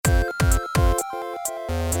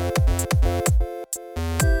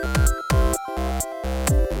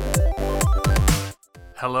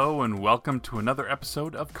Hello and welcome to another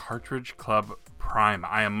episode of Cartridge Club Prime.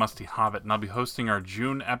 I am Musty Hobbit and I'll be hosting our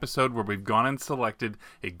June episode where we've gone and selected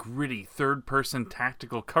a gritty third-person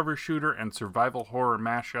tactical cover shooter and survival horror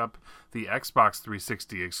mashup, the Xbox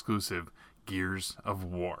 360 exclusive Gears of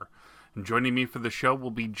War. And joining me for the show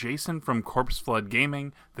will be Jason from Corpse Flood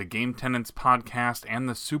Gaming, the Game Tenants podcast, and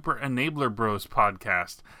the Super Enabler Bros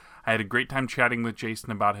podcast. I had a great time chatting with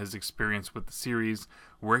Jason about his experience with the series,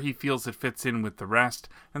 where he feels it fits in with the rest,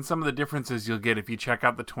 and some of the differences you'll get if you check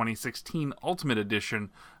out the 2016 Ultimate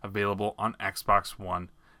Edition available on Xbox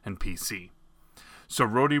One and PC. So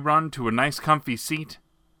roadie run to a nice comfy seat.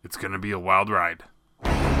 It's going to be a wild ride.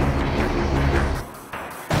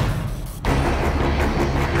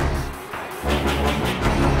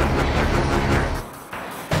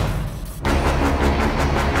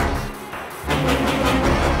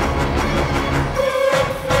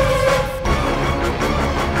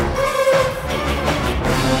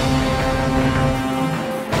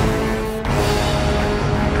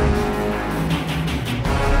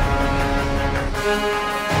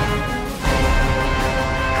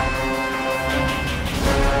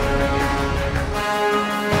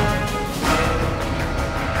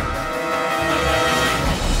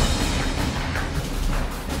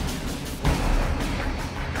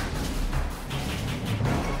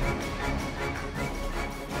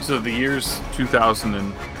 So the year's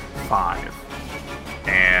 2005,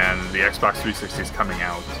 and the Xbox 360 is coming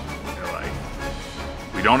out. They're like,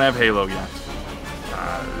 we don't have Halo yet.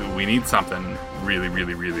 We need something really,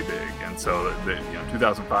 really, really big. And so,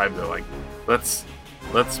 2005, they're like, let's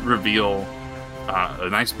reveal a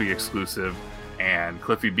nice big exclusive. And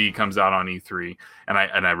Cliffy B comes out on E3, and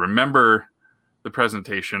I remember the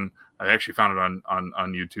presentation. I actually found it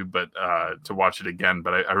on YouTube, but to watch it again.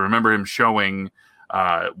 But I remember him showing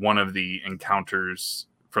one of the encounters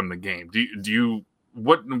from the game.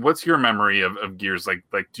 What's your memory of Gears?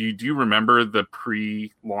 Like do you remember the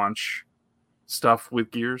pre-launch stuff with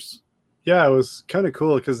Gears? Yeah, it was kind of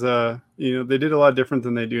cool because they did a lot different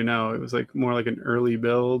than they do now. It was like more like an early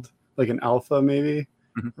build, like an alpha maybe,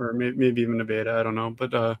 or maybe even a beta. I don't know,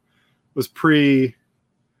 but it was pre.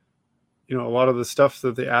 A lot of the stuff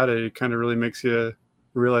that they added, it kind of really makes you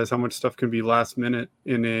realize how much stuff can be last minute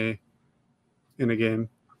in a game.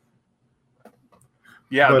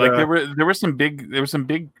 Yeah, but, like there were some big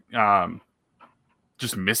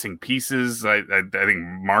just missing pieces. I think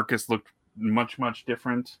Marcus looked much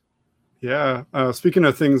different. Yeah. Speaking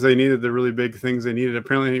of things they needed, the really big things they needed,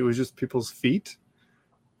 apparently it was just people's feet.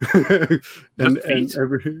 Well, did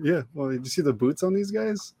you see the boots on these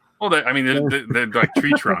guys? Well, they're like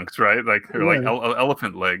tree trunks, right? Like they're like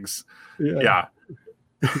elephant legs. Yeah.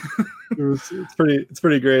 It's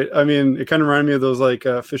pretty great. I mean, it kind of reminded me of those like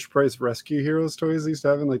Fish Price Rescue Heroes toys they used to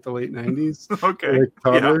have in like the late 90s. Okay. Like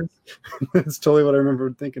toddlers. Yeah. That's totally what I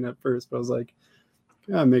remember thinking at first, but I was like,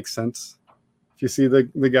 yeah, it makes sense. If you see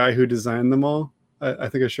the guy who designed them all, I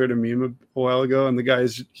think I shared a meme a while ago, and the guy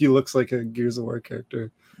he looks like a Gears of War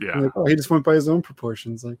character. Yeah. Like, he just went by his own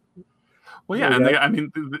proportions. Like, well, yeah,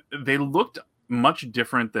 and they looked much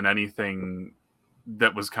different than anything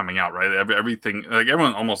that was coming out, right? Everything, like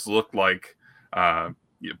everyone almost looked like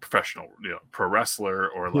professional, pro wrestler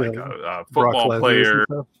or like a football player.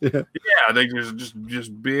 Yeah, they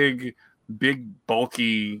just big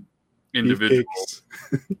bulky individuals,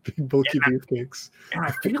 big bulky beefcakes. And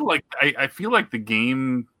I feel like the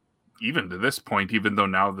game, even to this point, even though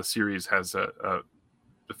now the series has a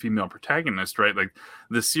female protagonist, right? Like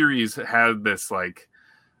the series had this like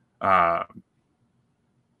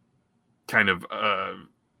kind of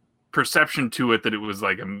perception to it that it was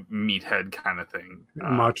like a meathead kind of thing,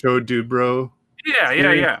 macho dude bro.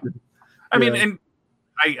 Yeah. I mean, and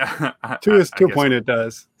to a point it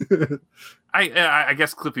does. I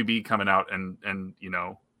guess Cliffy B coming out and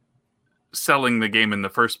selling the game in the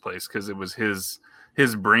first place because it was his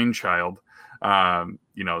brainchild,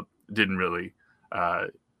 didn't really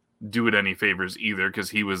do it any favors either, because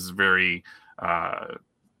he was very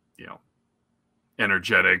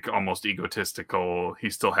energetic, almost egotistical.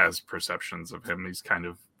 He still has perceptions of him. He's kind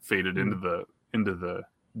of faded into the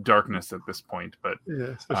darkness at this point, but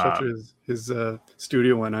especially after his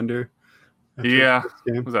studio went under. Was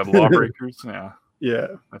that Lawbreakers? Yeah,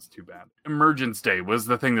 that's too bad. Emergence Day was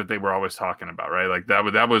the thing that they were always talking about, right? Like that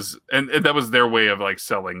was that was their way of like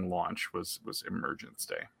selling launch was Emergence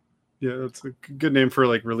Day. Yeah, that's a good name for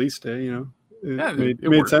like release day. It made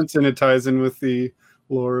worked. sense, and it ties in with the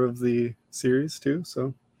lore of the series too. So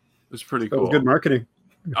it was pretty that cool. was good marketing.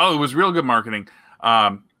 Oh, it was real good marketing.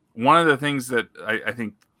 One of the things that I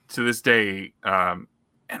think to this day, and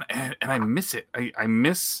I miss it. I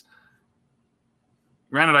miss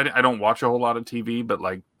granted, I don't watch a whole lot of TV, but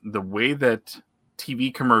like the way that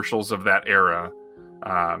TV commercials of that era,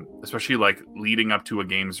 especially like leading up to a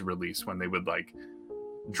game's release, when they would like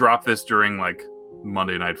drop this during like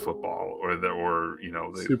Monday Night Football or the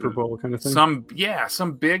Super Bowl kind of thing.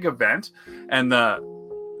 Some big event, and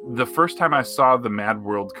the first time I saw the Mad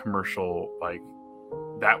World commercial, like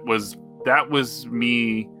that was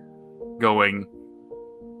me going,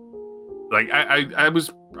 like I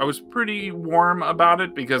was pretty warm about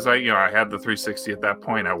it because I had the 360 at that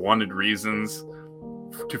point. I wanted reasons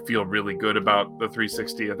to feel really good about the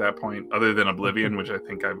 360 at that point, other than Oblivion, which I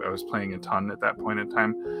think I was playing a ton at that point in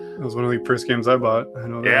time. That was one of the first games I bought. I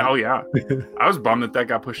know that. Yeah, oh yeah. I was bummed that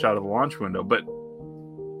got pushed out of the launch window, but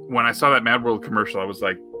when I saw that Mad World commercial, I was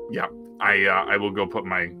like, yeah, I will go put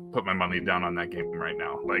my money down on that game right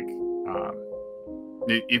now. Like,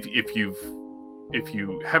 if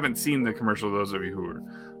you haven't seen the commercial, those of you who are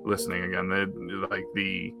listening again,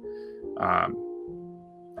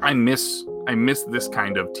 I miss this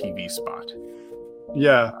kind of TV spot.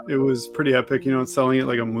 Yeah, it was pretty epic. It's selling it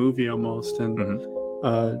like a movie almost, and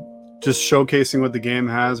just showcasing what the game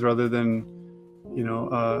has rather than,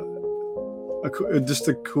 just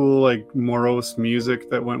a cool like morose music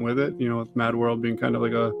that went with it. With Mad World being kind of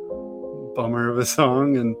like a bummer of a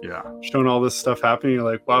song, and showing all this stuff happening. You're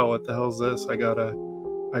like, wow, what the hell is this? I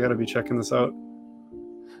gotta be checking this out.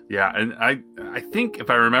 Yeah, and I think if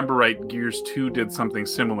I remember right, Gears 2 did something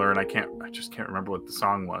similar, and I just can't remember what the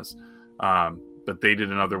song was. But they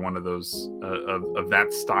did another one of those of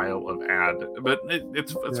that style of ad. But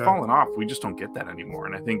it's fallen off. We just don't get that anymore.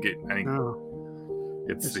 And I think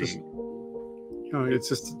it's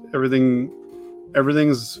just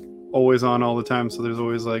everything's always on all the time. So there's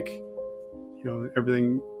always like,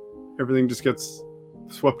 everything just gets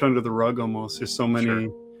swept under the rug almost. There's so many. Sure.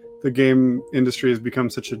 The game industry has become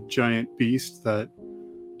such a giant beast that,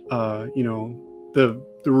 the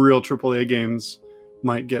real AAA games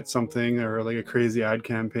might get something or like a crazy ad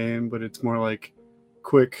campaign, but it's more like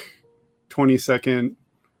quick 20-second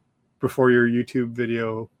before your YouTube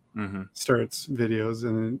video starts videos,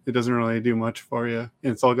 and it doesn't really do much for you.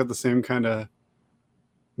 And it's all got the same kind of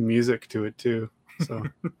music to it too. So,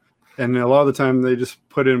 and a lot of the time they just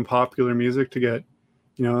put in popular music to get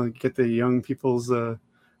the young people's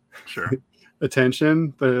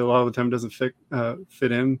attention, but a lot of the time it doesn't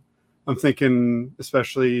fit in. I'm thinking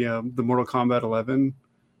especially the Mortal Kombat 11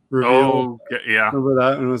 reveal. Oh, yeah. Remember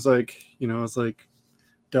that? And it was like,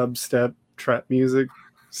 dubstep trap music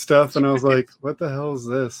stuff, and I was like, what the hell is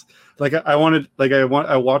this? Like I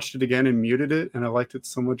watched it again and muted it, and I liked it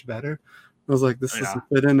so much better. I was like, this doesn't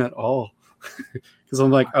fit in at all. Because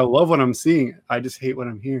I'm like, I love what I'm seeing, I just hate what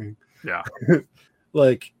I'm hearing. Yeah.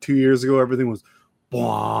 Like 2 years ago, everything was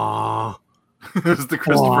blah. It was the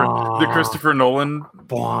Christopher Nolan.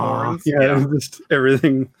 Yeah, just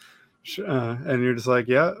everything. And you're just like,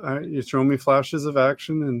 you're throwing me flashes of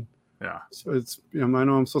action, and so it's, I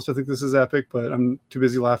know I'm supposed to think this is epic, but I'm too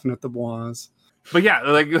busy laughing at the blahs. But yeah,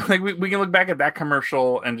 like we can look back at that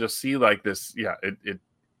commercial and just see like this. Yeah,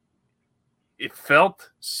 it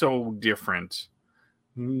felt so different.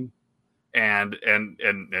 And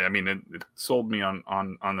I mean, it sold me on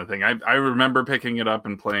the thing. I remember picking it up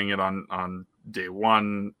and playing it on day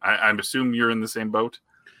one. I assume you're in the same boat.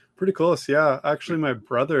 Pretty close, yeah. Actually, my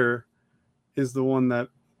brother is the one that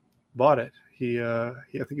bought it. I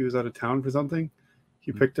think he was out of town for something.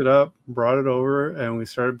 He picked it up, brought it over, and we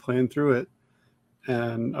started playing through it.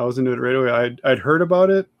 And I was into it right away. I'd heard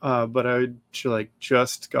about it, but I'd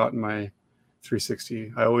just gotten my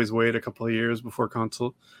 360. I always wait a couple of years before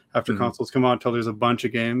consoles come out until there's a bunch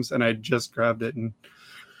of games, and I just grabbed it. And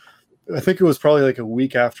I think it was probably like a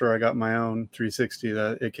week after I got my own 360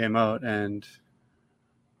 that it came out,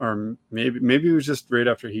 or maybe it was just right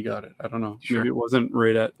after he got it. I don't know. Sure. Maybe it wasn't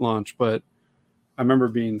right at launch, but I remember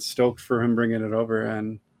being stoked for him bringing it over.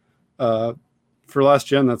 And for last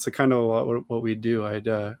gen, that's the kind of what we do. I'd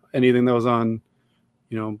anything that was on,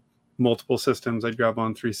 multiple systems, I'd grab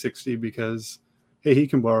on 360 because, hey, he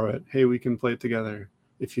can borrow it. Hey, we can play it together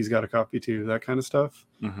if he's got a copy too, that kind of stuff.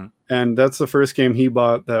 And that's the first game he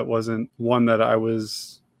bought that wasn't one that I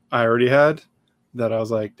already had, that I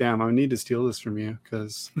was like, damn, I need to steal this from you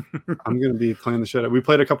because I'm going to be playing the shit out. We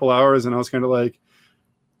played a couple hours, and I was kind of like,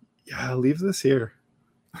 yeah, leave this here.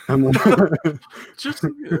 Just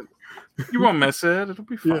you won't miss it. It'll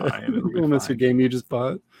be fine. Yeah, you won't miss your game you just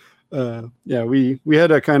bought. We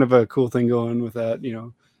had a kind of a cool thing going with that.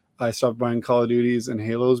 I stopped buying Call of Duties and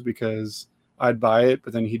Halos because I'd buy it,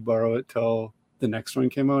 but then he'd borrow it till the next one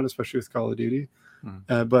came out, especially with Call of Duty.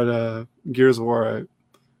 But Gears of War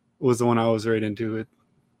was the one I was right into.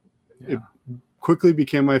 It quickly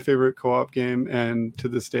became my favorite co-op game, and to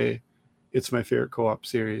this day, it's my favorite co-op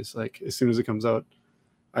series. Like as soon as it comes out,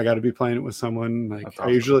 I got to be playing it with someone. Like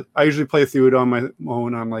awesome. I usually play through it on my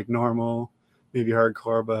own on like normal, maybe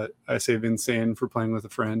hardcore, but I save Insane for playing with a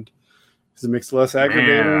friend because it makes it less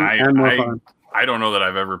aggravating and more fun. I don't know that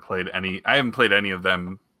I've ever played any. I haven't played any of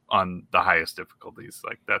them on the highest difficulties.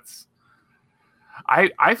 Like that's.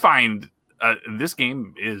 I find this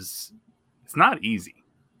game it's not easy.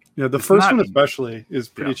 Yeah, the first one especially is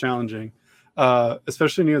pretty challenging,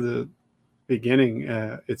 especially near the beginning.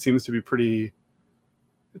 It seems to be pretty.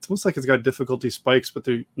 It's almost like it's got difficulty spikes, but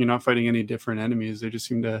you're not fighting any different enemies. They just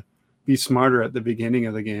seem to be smarter at the beginning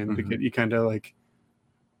of the game to get you kind of like,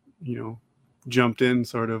 jumped in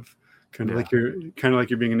sort of. Kind of like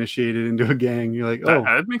you're being initiated into a gang. You're like, oh,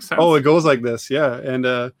 that makes sense. Oh, it goes like this, yeah. And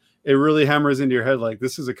it really hammers into your head like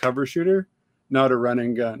this is a cover shooter, not a run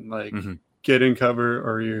and gun. Like get in cover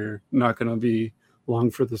or you're not going to be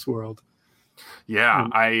long for this world. Yeah,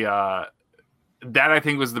 that I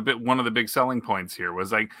think was one of the big selling points here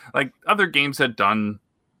was like other games had done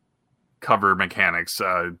cover mechanics.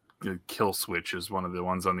 Kill Switch is one of the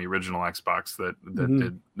ones on the original Xbox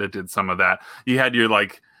that did some of that. You had your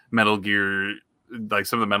like Metal Gear, like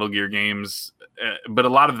some of the Metal Gear games, but a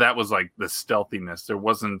lot of that was like the stealthiness. There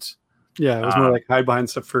wasn't. Yeah, it was more like hide behind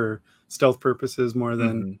stuff for stealth purposes more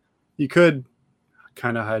than you could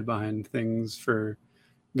kind of hide behind things for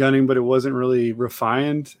gunning, but it wasn't really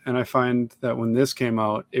refined. And I find that when this came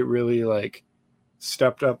out, it really like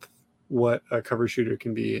stepped up what a cover shooter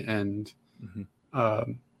can be and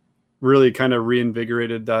really kind of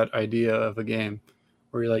reinvigorated that idea of a game.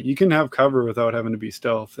 Where you're like, you can have cover without having to be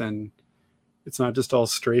stealth, and it's not just all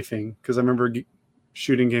strafing. Because I remember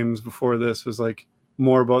shooting games before this was like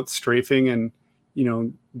more about strafing and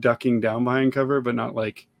ducking down behind cover, but not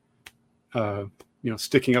like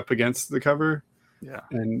sticking up against the cover. Yeah,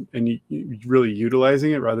 and you really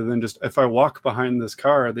utilizing it rather than just if I walk behind this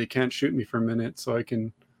car, they can't shoot me for a minute, so I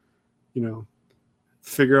can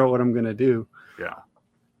figure out what I'm gonna do. Yeah.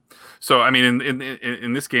 So, I mean,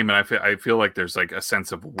 in this game, and I feel like there's like a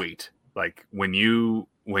sense of weight, like when you,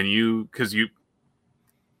 because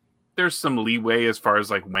there's some leeway as far as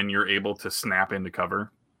like when you're able to snap into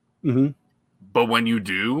cover, but when you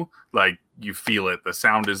do, like you feel it, the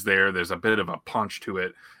sound is there. There's a bit of a punch to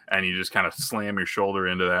it, and you just kind of slam your shoulder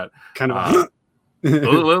into that, kind of a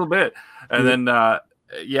little bit, and then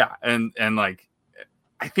and like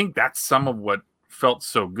I think that's some of what felt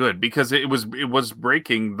so good because it was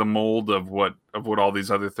breaking the mold of what all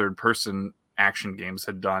these other third person action games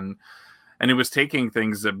had done, and it was taking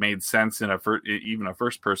things that made sense in even a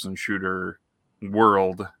first person shooter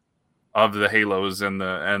world of the Halos and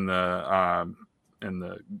the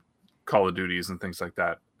Call of Duties and things like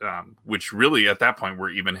that, which really at that point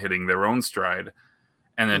were even hitting their own stride,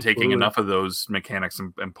 and then taking enough of those mechanics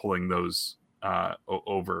and pulling those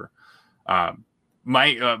over.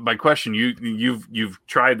 My question, you've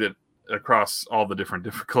tried it across all the different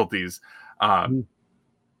difficulties.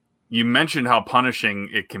 You mentioned how punishing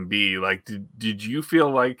it can be. Like, did you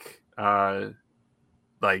feel like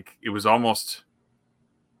it was almost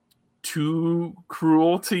too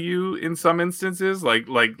cruel to you in some instances? Like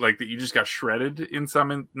that you just got shredded in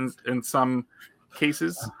some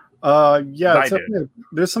cases? Yeah,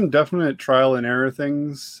 there's some definite trial and error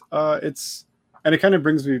things. And it kind of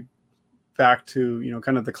brings me back to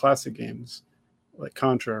kind of the classic games like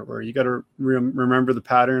Contra, where you got to remember the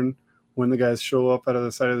pattern when the guys show up out of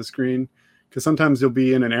the side of the screen, because sometimes you'll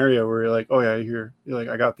be in an area where you're like, oh yeah, you're like,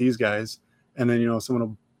 I got these guys, and then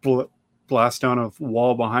someone will blast down a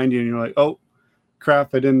wall behind you, and you're like, oh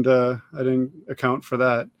crap, I didn't account for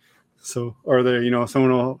that. So, or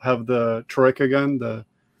someone will have the Troika gun, the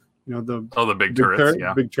big turrets,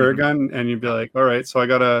 big turret gun, and you'd be like, all right, so I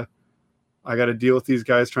gotta deal with these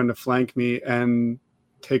guys trying to flank me and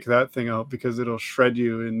take that thing out because it'll shred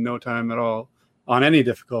you in no time at all on any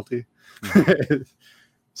difficulty.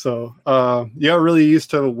 So you got really used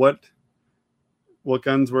to what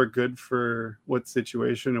guns work good for what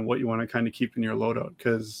situation and what you want to kind of keep in your loadout,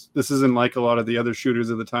 because this isn't like a lot of the other shooters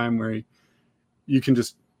of the time where you can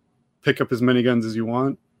just pick up as many guns as you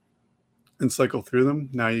want and cycle through them.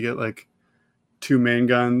 Now you get like 2 main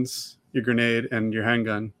guns, your grenade, and your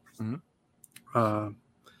handgun.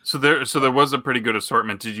 So there was a pretty good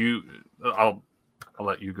assortment. I'll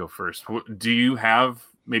let you go first. Do you have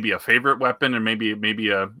maybe a favorite weapon and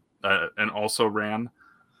maybe an also ran?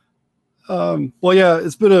 Well, yeah,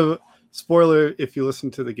 it's a bit of a spoiler. If you listen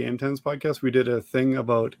to the Game Tens podcast, we did a thing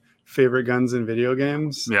about favorite guns in video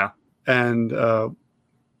games. Yeah. And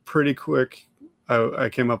pretty quick, I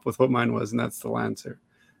came up with what mine was, and that's the Lancer.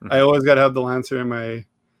 I always got to have the Lancer in my.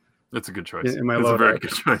 That's a good choice. In my It's a very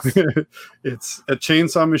good choice. It's a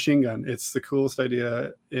chainsaw machine gun. It's the coolest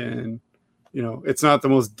idea in, it's not the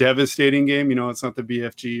most devastating game. It's not the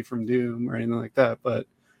BFG from Doom or anything like that, but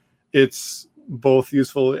it's both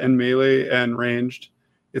useful in melee and ranged.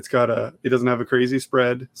 It doesn't have a crazy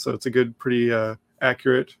spread, so it's a good, pretty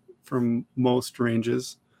accurate from most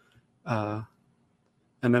ranges. And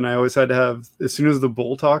then I always had to have, as soon as the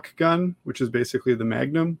Boltok gun, which is basically the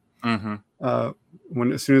Magnum,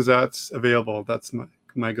 as soon as that's available, that's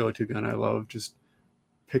my go-to gun. I love just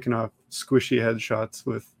picking off squishy headshots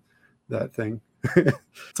with that thing.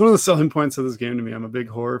 It's one of the selling points of this game to me. I'm a big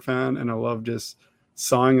horror fan, and I love just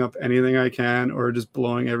sawing up anything I can or just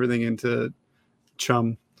blowing everything into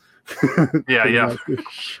chum. Yeah,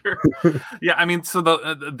 sure. Yeah, I mean, so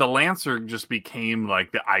the Lancer just became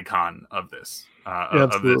like the icon of this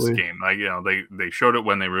of this game. Like, they showed it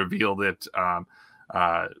when they revealed it.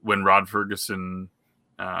 When Rod Ferguson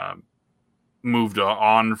moved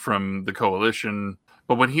on from the Coalition,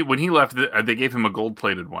 but when he left, they gave him a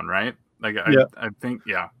gold-plated one, right? Like, I think,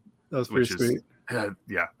 yeah, that was pretty sweet.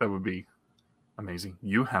 Yeah, that would be amazing.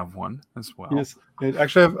 You have one as well. Yes,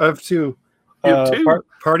 actually, I have two. You have two.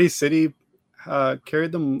 Party City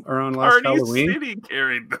carried them around last Halloween. Party City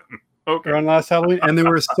carried them. Okay. Around last Halloween, and they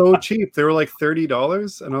were so cheap. They were like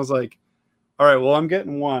 $30, and I was like, all right, well, I'm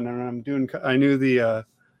getting one, and I knew the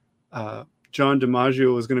John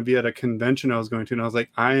DiMaggio was going to be at a convention I was going to, and I was like,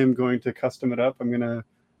 I am going to custom it up.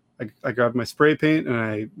 I grabbed my spray paint, and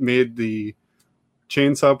I made the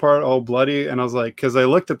chainsaw part all bloody, and I was like, because I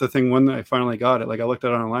looked at the thing when I finally got it, like I looked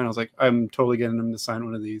at it online, I was like, I'm totally getting him to sign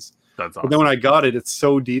one of these. That's awesome. But then when I got it, it's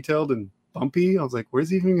so detailed and bumpy. I was like, where's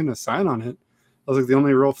he even going to sign on it? I was like, the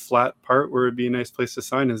only real flat part where it'd be a nice place to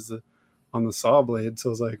sign is on the saw blade. So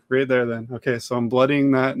I was like, right there then. Okay, so I'm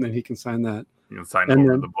bloodying that, and then he can sign that. You can sign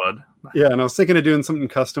over the blood. Yeah, and I was thinking of doing something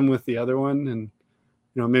custom with the other one, and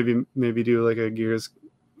maybe do like a Gears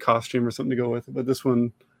costume or something to go with it. But this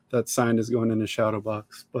one that signed is going in a shadow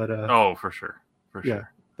box. But for sure. Yeah,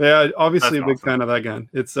 obviously a big fan of that gun.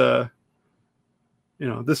 It's this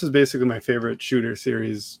is basically my favorite shooter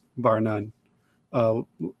series, bar none.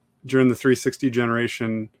 During the 360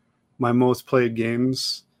 generation, my most played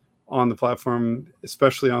games on the platform,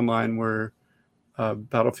 especially online, were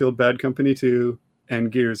Battlefield Bad Company 2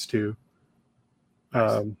 and Gears 2.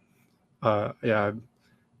 Nice. It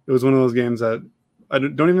was one of those games that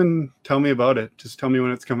don't even tell me about it. Just tell me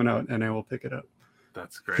when it's coming out, and I will pick it up.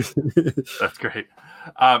 That's great. That's great.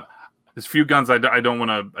 There's a few guns I don't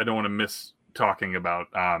want to miss talking about.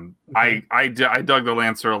 I dug the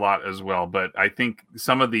Lancer a lot as well, but I think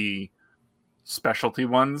some of the specialty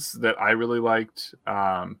ones that I really liked,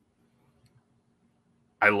 I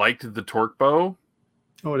liked the torque bow.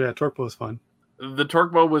 Oh yeah, torque bow is fun. The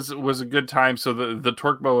torque bow was a good time. So the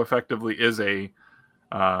torque bow effectively is a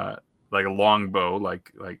like a long bow,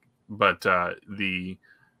 but the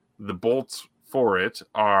bolts for it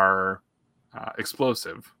are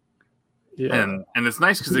explosive. Yeah. And it's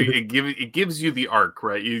nice because it gives you the arc,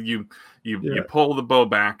 right? You pull the bow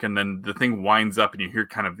back, and then the thing winds up, and you hear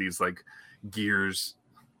kind of these like gears,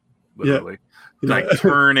 literally, like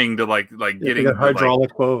turning to like getting a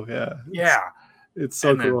hydraulic bow. Yeah, it's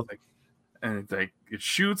so cool. It's like it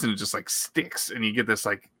shoots, and it just like sticks, and you get this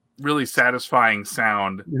like really satisfying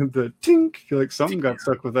sound. The tink, like something got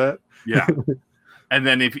stuck with that. Yeah. And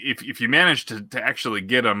then if you manage to actually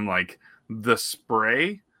get them, like the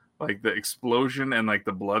spray, like the explosion and like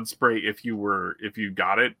the blood spray, if you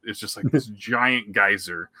got it, it's just like this giant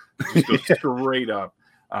geyser that just goes straight up.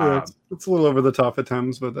 It's a little over the top at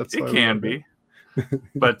times, but it can be.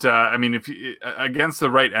 But I mean, if you, against the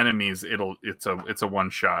right enemies, it's a one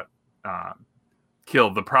shot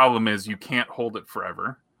kill. The problem is you can't hold it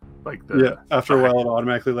forever. Like after a while, it'll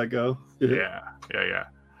automatically let go. Yeah.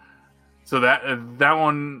 So that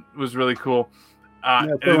one was really cool.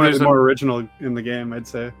 It's more original in the game, I'd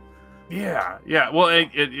say. Yeah. Well,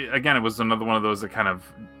 it was another one of those that kind of,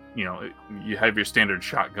 you have your standard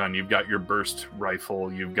shotgun, you've got your burst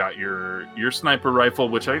rifle, you've got your sniper rifle,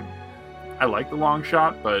 which I like the long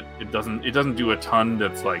shot, but it doesn't do a ton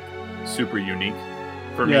that's like super unique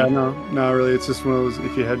for me. Yeah, no, really. It's just one of those.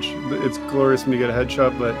 If you it's glorious when you get a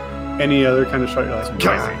headshot, but any other kind of shot, you're like,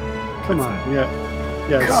 come on, yeah,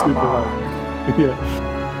 it's super hard. Yeah.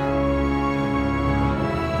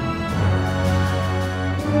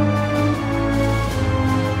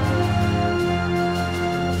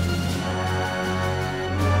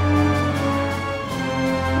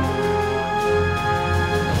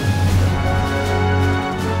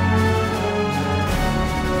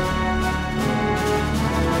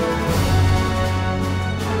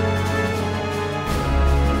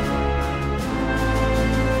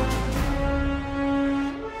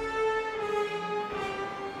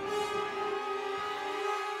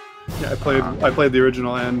 Yeah, I played the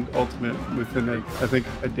original and Ultimate within I think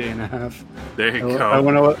a day and a half. There you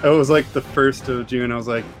go. It was like the 1st of June. I was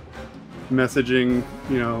like messaging,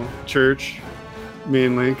 church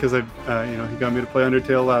mainly because he got me to play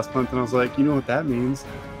Undertale last month, and I was like, you know what that means?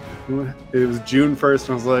 It was June 1st, and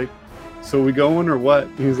I was like, so we going or what?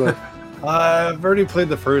 And he's like, I've already played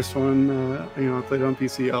the first one. I played it on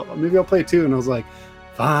PC. Maybe I'll play 2, and I was like,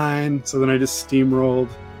 fine. So then I just steamrolled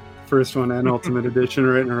first one and Ultimate Edition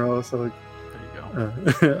right in a row. So like, there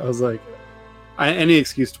you go. I was like, any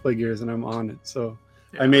excuse to play Gears, and I'm on it. So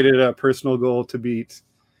I made it a personal goal to beat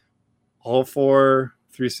all 4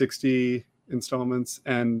 360 installments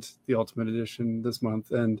and the Ultimate Edition this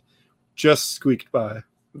month, and just squeaked by.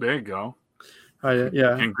 There you go.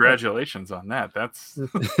 Yeah. Congratulations on that. That's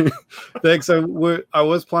thanks. I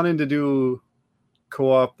was planning to do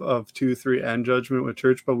co-op of 2, 3, and Judgment with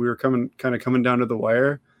church, but we were coming down to the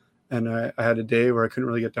wire, and I had a day where I couldn't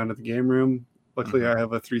really get down to the game room. Luckily, I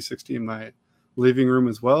have a 360 in my living room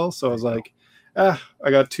as well, so I was like, I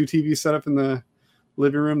got 2 TVs set up in the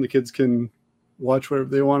living room. The kids can watch whatever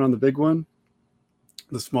they want on the big one.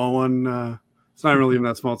 The small one, it's not really even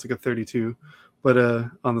that small. It's like a 32. But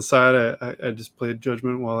on the side, I just played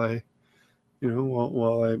Judgment while I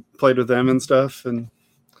played with them and stuff. And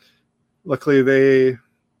luckily, they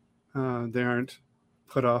aren't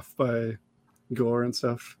put off by gore and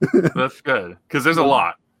stuff. That's good, because there's a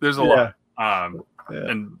lot. There's a lot.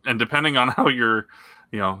 And depending on how you're,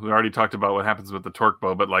 we already talked about what happens with the torque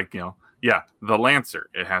bow, but the Lancer,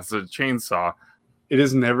 it has a chainsaw. It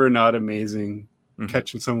is never not amazing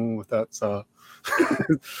catching someone with that saw.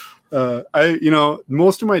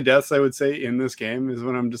 Most of my deaths, I would say, in this game is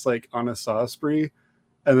when I'm just like on a saw spree,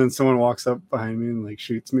 and then someone walks up behind me and like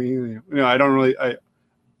shoots me. I don't really,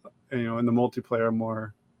 in the multiplayer, I'm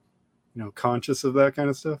more, conscious of that kind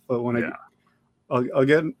of stuff. But when I'll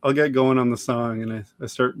get going on the song, and I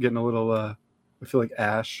start getting a little, I feel like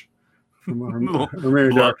Ash from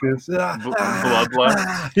Armored Darkness.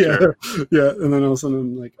 Bloodlust. Yeah. And then all of a sudden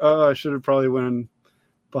I'm like, oh, I should have probably went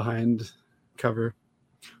behind cover.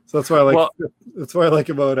 So that's why I like. That's what I like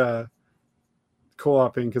about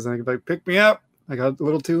co-oping, because I can like pick me up. I got a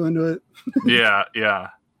little too into it. Yeah.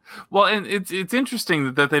 Well, and it's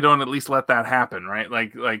interesting that they don't at least let that happen, right?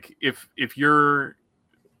 Like if you're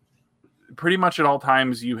pretty much at all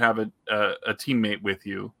times you have a teammate with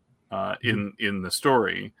you in the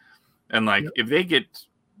story, and if they get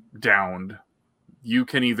downed, you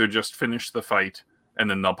can either just finish the fight and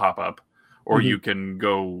then they'll pop up, or you can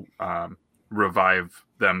go revive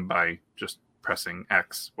them by just pressing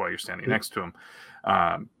X while you're standing next to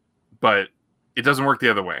them. But it doesn't work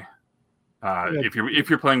the other way. If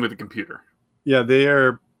you're playing with a computer. Yeah, they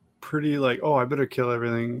are pretty like, oh, I better kill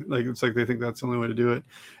everything. Like, it's like they think that's the only way to do it.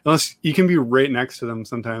 Unless you can be right next to them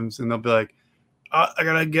sometimes, and they'll be like, I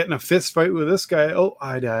gotta get in a fist fight with this guy. Oh,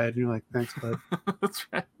 I died. And you're like, thanks, bud. That's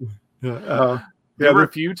right. There were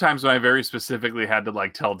a few times when I very specifically had to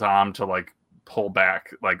tell Dom to pull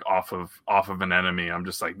back off of an enemy. I'm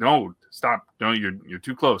just like, no, stop. No, you're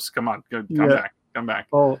too close. Come on, come back.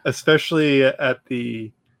 Oh, especially at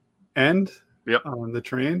the end. Yep. On the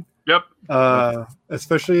train. Yep.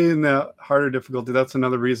 Especially in the harder difficulty. That's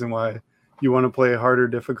another reason why you want to play harder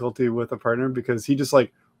difficulty with a partner, because he just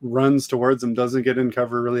runs towards them, doesn't get in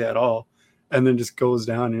cover really at all, and then just goes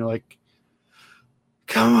down. And you're like,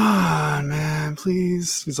 come on, man,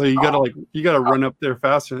 please. So you gotta run up there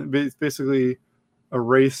faster. It's basically a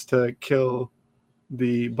race to kill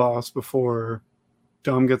the boss before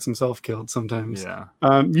Dom gets himself killed sometimes. Yeah.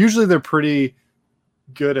 Usually they're pretty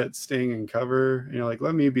good at staying in cover.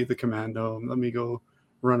 Let me be the commando. Let me go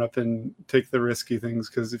run up and take the risky things,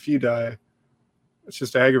 because if you die, it's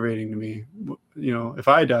just aggravating to me. If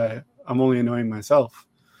I die, I'm only annoying myself.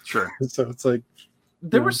 Sure. So it's like,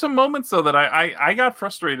 there were some moments though that I got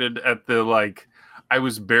frustrated at the I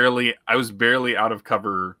was barely out of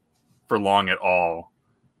cover for long at all,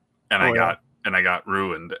 and I got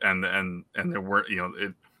ruined, and there weren't,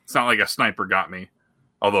 it's not like a sniper got me,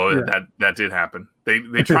 although that did happen. They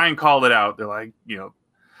try and call it out. They're like,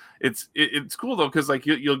 it's cool though, because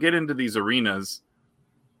you'll get into these arenas,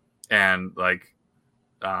 and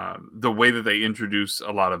the way that they introduce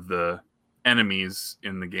a lot of the enemies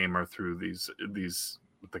in the game are through these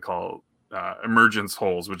what they call emergence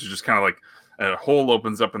holes, which is just kind of a hole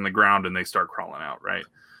opens up in the ground and they start crawling out, right?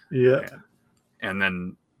 Yeah. And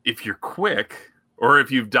then if you're quick, or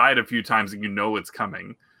if you've died a few times and it's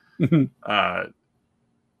coming, you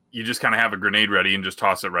just kind of have a grenade ready and just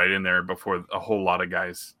toss it right in there before a whole lot of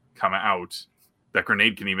guys come out. That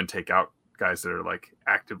grenade can even take out guys that are like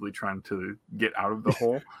actively trying to get out of the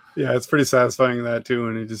hole. Yeah, it's pretty satisfying that too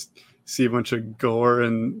when you just see a bunch of gore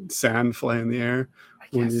and sand fly in the air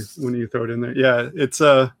when you throw it in there. Yeah, it's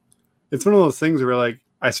one of those things where like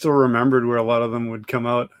I still remembered where a lot of them would come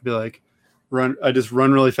out. I'd be like, I just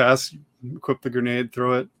run really fast, equip the grenade,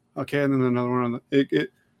 throw it, okay, and then another one on the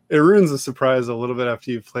it ruins the surprise a little bit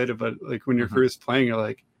after you've played it, but like when you're first playing, you're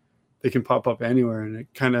like, they can pop up anywhere, and it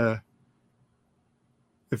kind of,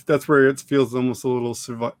 if that's where it feels almost a little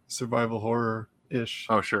survival horror ish.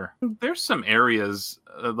 Oh sure, there's some areas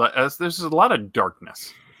there's a lot of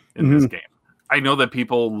darkness in this game. I know that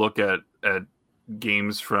people look at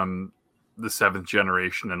games from the 7th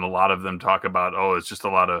generation, and a lot of them talk about, oh, it's just a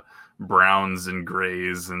lot of browns and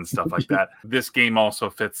grays and stuff like that. This game also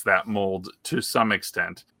fits that mold to some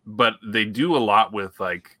extent, but they do a lot with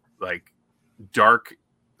like dark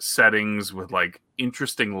settings with like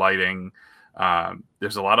interesting lighting.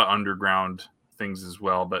 There's a lot of underground things as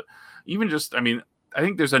well, but even just, I mean, I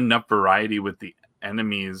think there's enough variety with the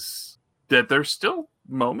enemies that there's still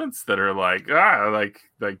moments that are like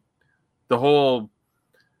the whole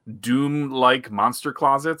Doom-like monster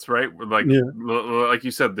closets, right? Like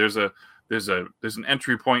you said, there's an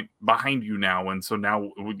entry point behind you now, and so now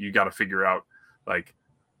you got to figure out, like,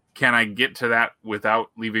 can I get to that without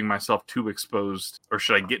leaving myself too exposed, or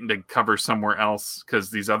should I get into cover somewhere else because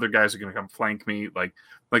these other guys are going to come flank me? Like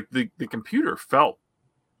the computer felt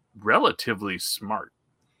relatively smart.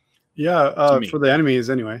 Yeah, for the enemies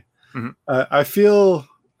anyway. I feel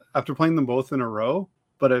after playing them both in a row,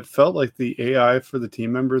 but it felt like the AI for the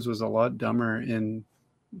team members was a lot dumber in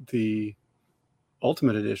the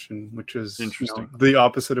Ultimate Edition, which is interesting. The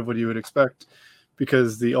opposite of what you would expect,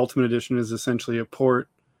 because the Ultimate Edition is essentially a port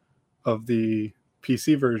of the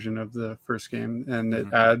PC version of the first game, and it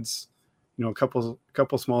adds, a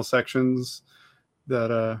couple small sections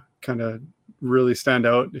that kind of really stand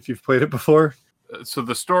out if you've played it before. So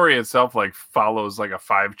the story itself like follows like a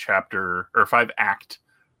 5-chapter or 5-act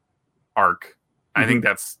arc. I think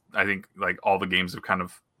like all the games have kind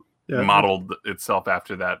of modeled itself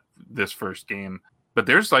after this first game. But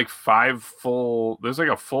there's like a full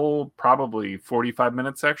probably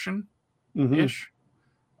 45-minute section ish,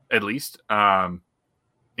 at least,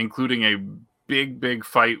 including a big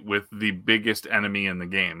fight with the biggest enemy in the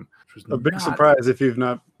game. Which was a big surprise if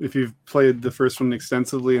you've played the first one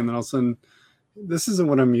extensively, and then all of a sudden, this isn't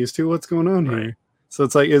what I'm used to. What's going on here? So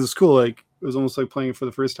it's like, it was cool. Like, it was almost like playing it for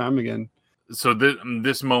the first time again. So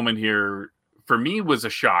this moment here for me was a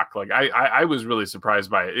shock. Like I was really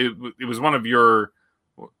surprised by it. It was one of your,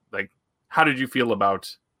 like, how did you feel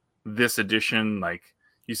about this edition? Like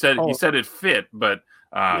you said it fit, but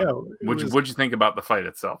what'd you think about the fight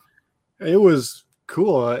itself? It was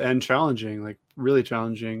cool and challenging, like really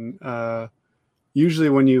challenging. Usually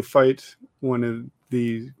when you fight one of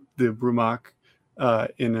the Brumak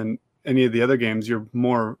in any of the other games, you're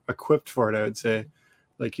more equipped for it, I would say.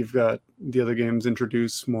 Like, you've got the other games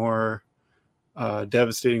introduce more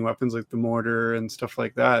devastating weapons like the mortar and stuff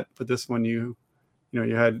like that. But this one, you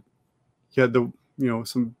had the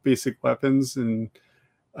some basic weapons, and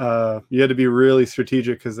you had to be really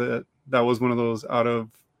strategic, because that was one of those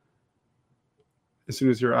as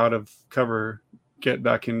soon as you're out of cover, get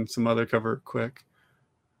back in some other cover quick.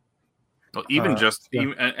 Well, even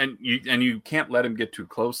you can't let him get too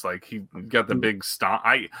close. Like, he got the big stomp.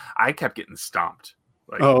 I kept getting stomped.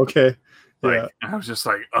 Like, oh, okay. Like, I was just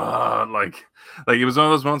like, like it was one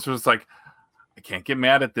of those moments where it's like, I can't get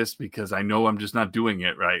mad at this because I know I'm just not doing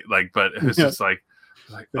it right. Like, but it was just like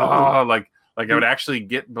I would actually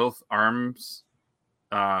get both arms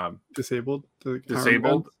disabled.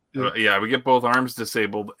 Yeah, we get both arms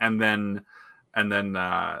disabled, and then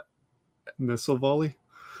missile volley.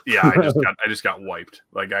 Yeah, I just got wiped.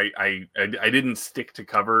 Like, I didn't stick to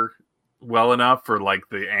cover well enough, or like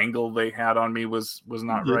the angle they had on me was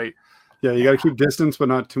not right. Yeah, you got to keep distance, but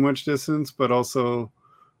not too much distance. But also,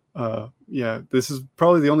 this is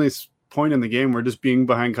probably the only point in the game where just being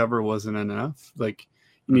behind cover wasn't enough. Like,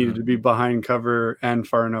 you needed to be behind cover and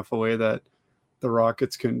far enough away that the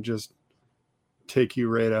rockets can just take you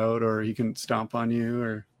right out, or he can stomp on you,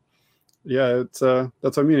 or it's that's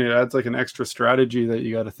what I mean. It adds like an extra strategy that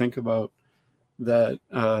you got to think about that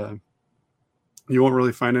you won't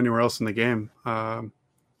really find anywhere else in the game.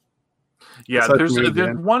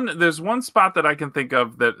 There's one spot that I can think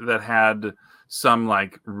of that had some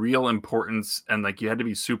like real importance, and like you had to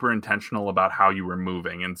be super intentional about how you were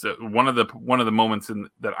moving. And so one of the moments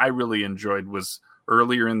that I really enjoyed was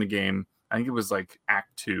earlier in the game. I think it was like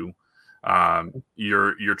Act 2.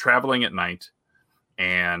 You're traveling at night,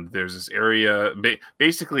 and there's this area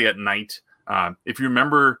basically at night. If you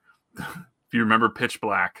remember if you remember Pitch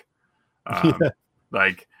Black, Yeah.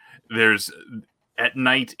 like there's at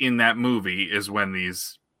night in that movie is when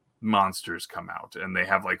these monsters come out, and they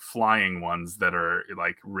have like flying ones that are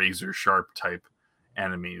like razor sharp type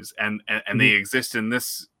enemies, and they exist in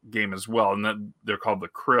this game as well, and they're called the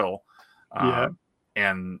Krill. Yeah.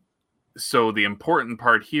 And so the important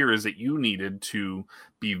part here is that you needed to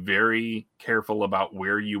be very careful about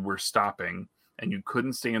where you were stopping, and you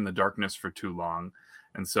couldn't stay in the darkness for too long.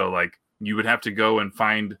 And so like you would have to go and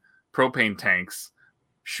find propane tanks,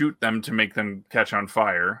 shoot them to make them catch on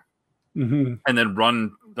fire, and then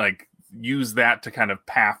run, like use that to kind of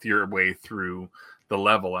path your way through the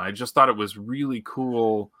level. And I just thought it was really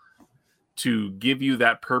cool to give you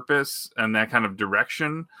that purpose and that kind of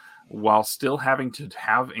direction while still having to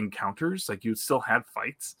have encounters. Like you still had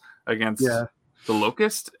fights against the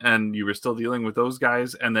Locust, and you were still dealing with those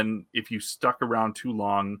guys. And then if you stuck around too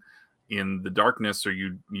long in the darkness, or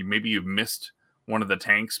you maybe you missed one of the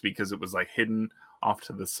tanks because it was like hidden off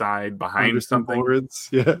to the side behind something.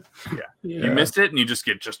 Yeah. You missed it, and you just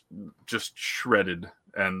get just shredded,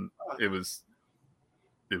 and it was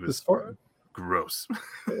gross.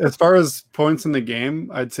 As far as points in the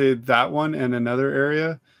game, I'd say that one and another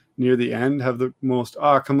area near the end have the most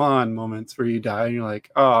come on moments where you die and you're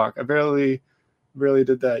like, I barely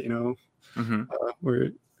did that, you know.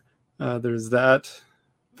 Where there's that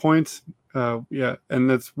point,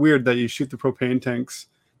 and it's weird that you shoot the propane tanks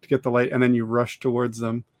to get the light and then you rush towards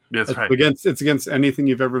them. That's right. It's against anything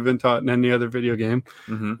you've ever been taught in any other video game.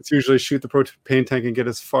 It's usually shoot the propane tank and get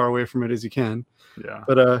as far away from it as you can. Yeah.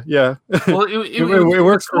 But well, it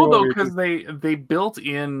works cool though, because they built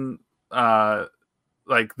in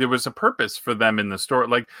like there was a purpose for them in the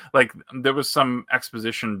story. Like there was some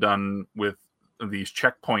exposition done with these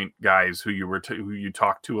checkpoint guys who you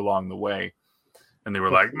talked to along the way, and they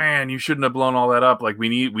were like, "Man, you shouldn't have blown all that up. Like we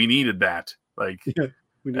needed that." Like,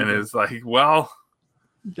 it's like, well,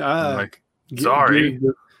 like, sorry.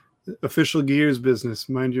 Official Gears business.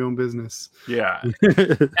 Mind your own business. Yeah.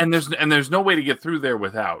 and there's no way to get through there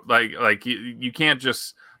without like you can't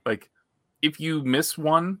just, like, if you miss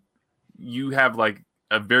one, you have like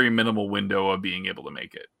a very minimal window of being able to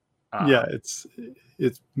make it.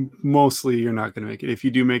 It's mostly you're not going to make it. If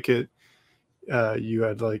you do make it, you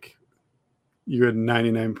had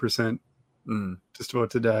 99% just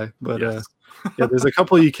about to die. But yes. There's a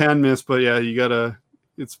couple you can miss, but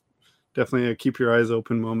it's definitely a keep your eyes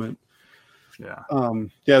open moment.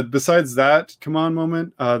 Besides that come on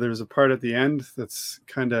moment, there's a part at the end that's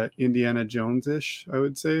kind of Indiana Jones-ish, I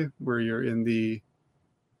would say, where you're in the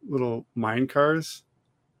little mine cars,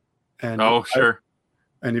 and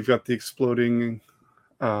and you've got the exploding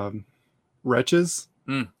wretches.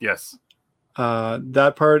 Yes.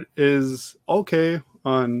 That part is okay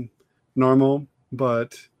on normal,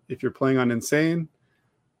 but if you're playing on insane,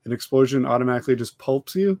 an explosion automatically just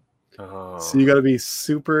pulps you. So you got to be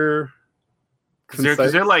super,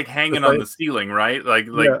 because they're like hanging on the ceiling, right? Like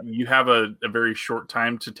you have a very short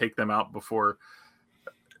time to take them out before,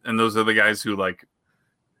 and those are the guys who like.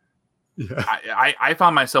 Yeah. I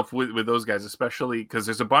found myself with those guys, especially because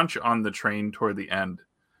there's a bunch on the train toward the end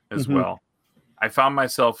as well. I found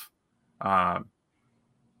myself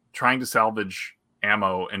trying to salvage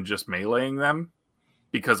ammo and just meleeing them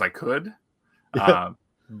because I could. But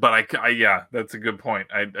that's a good point.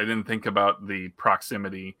 I didn't think about the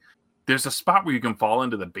proximity. There's a spot where you can fall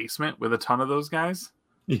into the basement with a ton of those guys.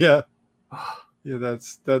 Yeah.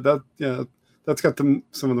 That's got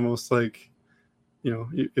some of the most, like, you know,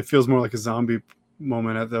 it feels more like a zombie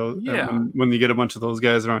moment at those. When you get a bunch of those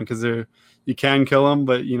guys around, because you can kill them,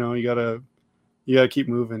 but you know you gotta keep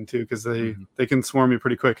moving too, because they can swarm you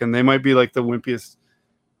pretty quick, and they might be like the wimpiest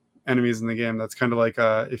enemies in the game. That's kind of like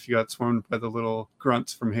if you got swarmed by the little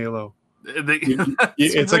grunts from Halo.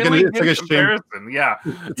 It's like a comparison.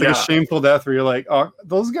 It's like a shameful death where you're like, oh,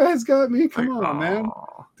 those guys got me. Come on, man.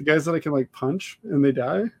 The guys that I can like punch and they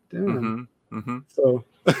die. Damn. So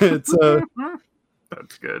it's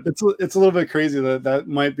that's good. It's a little bit crazy that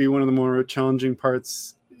might be one of the more challenging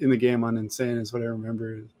parts in the game on Insane, is what I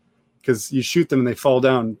remember, because you shoot them and they fall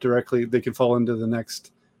down directly. They can fall into the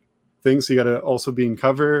next thing, so you got to also be in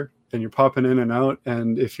cover, and you're popping in and out.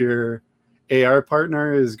 And if your AR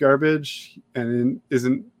partner is garbage and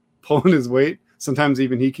isn't pulling his weight, sometimes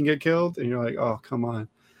even he can get killed, and you're like, oh, come on.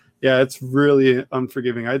 Yeah, it's really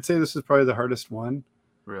unforgiving. I'd say this is probably the hardest one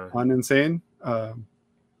on Insane.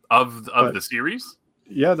 Of the series?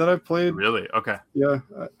 Yeah, that I've played. Really? Okay. Yeah,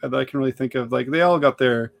 that I can really think of. Like, they all got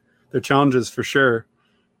their challenges for sure,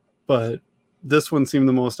 but this one seemed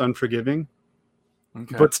the most unforgiving,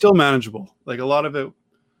 but still manageable. Like, a lot of it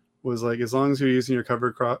was like, as long as you're using your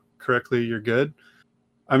cover correctly, you're good.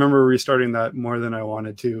 I remember restarting that more than I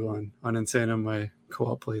wanted to on Insane on my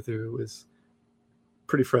co-op playthrough. It was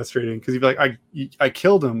pretty frustrating because you'd be like, I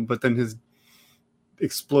killed him, but then his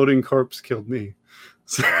exploding corpse killed me.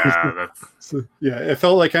 So, yeah, it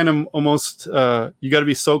felt like kind of almost you got to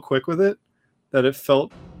be so quick with it that it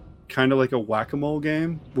felt kind of like a whack-a-mole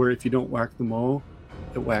game where if you don't whack the mole,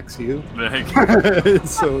 it whacks you.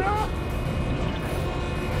 So.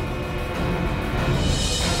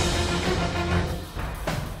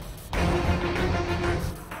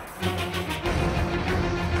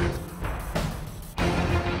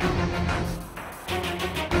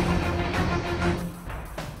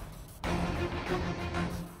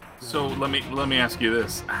 So let me ask you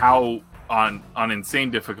this: how on insane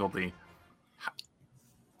difficulty,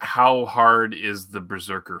 how hard is the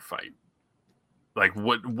Berserker fight? Like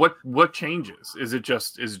what changes? Is it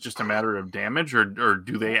just a matter of damage, or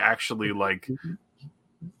do they actually like?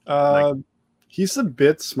 He's a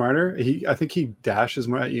bit smarter. I think he dashes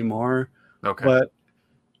at you more. Okay, but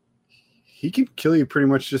he can kill you pretty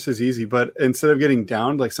much just as easy. But instead of getting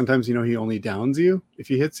downed, like sometimes he only downs you if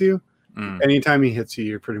he hits you. Anytime he hits you,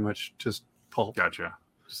 you're pretty much just pulp. Gotcha.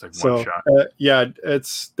 Just like one shot.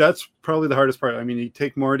 That's probably the hardest part. I mean, you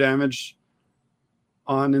take more damage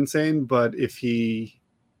on Insane, but if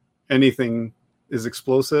anything is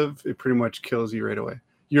explosive, it pretty much kills you right away.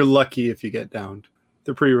 You're lucky if you get downed.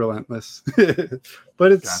 They're pretty relentless.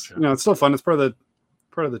 But it's it's still fun. It's part of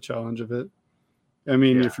the challenge of it. I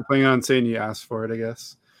mean, if you're playing on Insane, you ask for it, I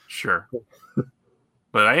guess. Sure.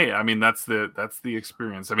 But hey, I mean that's the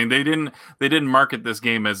experience. I mean they didn't market this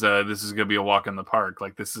game as this is going to be a walk in the park.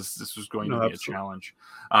 Like this was going to be a challenge.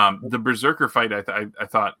 The Berserker fight, I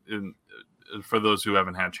thought, for those who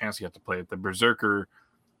haven't had a chance yet to play it, the Berserker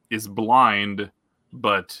is blind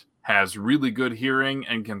but has really good hearing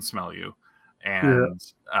and can smell you, and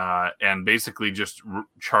basically just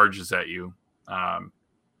charges at you.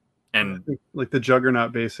 And like the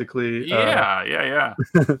Juggernaut, basically. I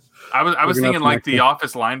was thinking like the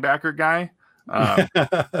Office linebacker guy.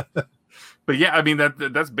 But yeah, I mean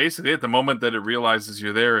that's basically it. The moment that it realizes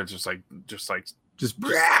you're there, it's just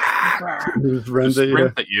runs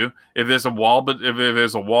at you. If there's a wall, if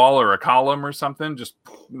there's a wall or a column or something, just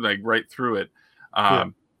like right through it.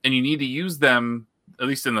 And you need to use them at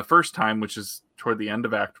least in the first time, which is toward the end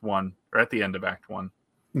of Act 1 or at the end of Act 1.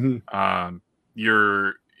 Mm-hmm.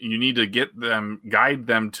 You need to guide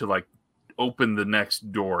them to like open the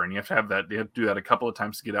next door, and you have to do that a couple of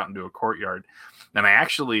times to get out into a courtyard. And I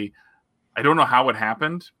don't know how it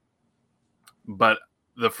happened, but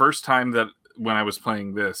the first time when I was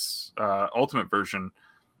playing this Ultimate version,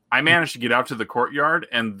 I managed to get out to the courtyard,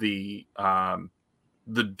 and the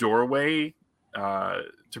doorway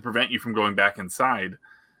to prevent you from going back inside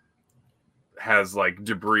has like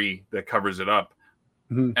debris that covers it up,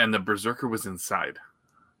 and the Berserker was inside.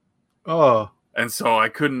 Oh, and so I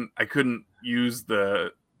couldn't use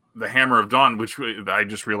the Hammer of Dawn, which I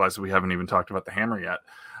just realized that we haven't even talked about the hammer yet.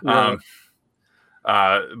 Yeah.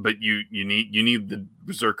 But you need the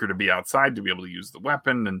Berserker to be outside to be able to use the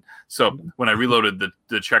weapon, and so when I reloaded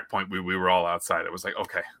the checkpoint, we were all outside. It was like,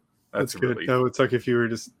 okay, that's good. Relief. That would suck if you were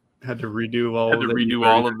just had to redo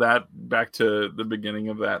all of that back to the beginning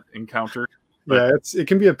of that encounter. But, it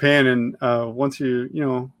can be a pain, and once you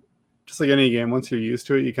just like any game, once you're used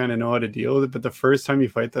to it, you kind of know how to deal with it. But the first time you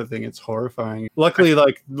fight that thing, it's horrifying. Luckily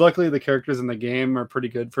the characters in the game are pretty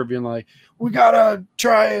good for being like, we gotta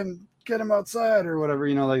try and get him outside or whatever.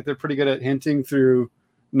 Like they're pretty good at hinting through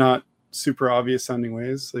not super obvious sounding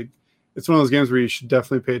ways. Like it's one of those games where you should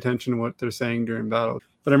definitely pay attention to what they're saying during battle.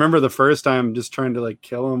 But I remember the first time just trying to like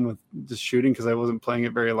kill him with just shooting because I wasn't playing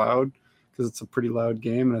it very loud because it's a pretty loud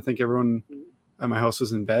game, and I think everyone at my house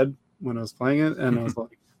was in bed when I was playing it, and I was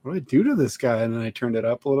like, what do I do to this guy? And then I turned it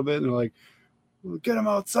up a little bit, and they're like, well, get him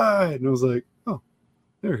outside. And I was like, oh,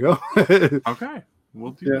 there we go. Okay,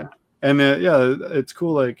 we'll do that. And it's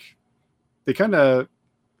cool. Like they kind of,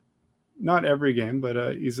 not every game,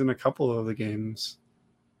 but he's in a couple of the games,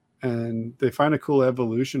 and they find a cool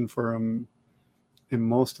evolution for him in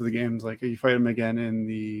most of the games. Like you fight him again in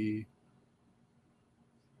the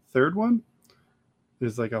third one.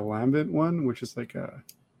 There's like a Lambent one, which is like a,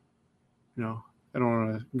 I don't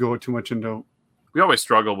want to go too much into. We always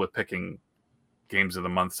struggle with picking games of the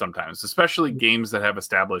month sometimes, especially games that have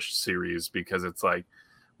established series, because it's like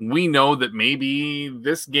we know that maybe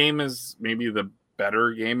this game is maybe the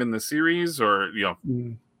better game in the series, or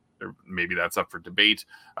or maybe that's up for debate.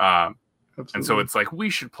 And so it's like we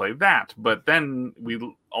should play that, but then we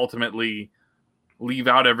ultimately leave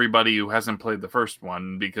out everybody who hasn't played the first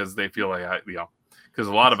one because they feel like because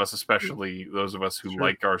a lot of us, especially those of us who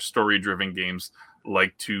like our story-driven games,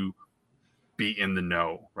 like to be in the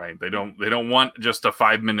know, right? They don't want just a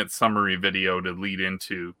 5-minute summary video to lead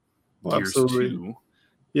into Gears 2.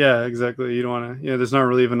 Yeah, exactly. You don't want to. Yeah, there's not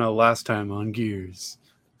really even a last time on Gears.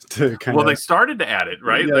 Well, they started to add it,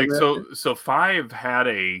 right? Yeah, so 5 had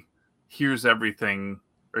a here's everything,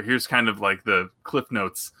 or here's kind of like the cliff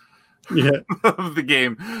notes of the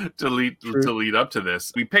game to lead up to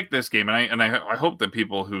this. We picked this game, and I hope that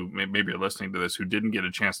people who maybe are listening to this who didn't get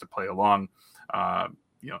a chance to play along, I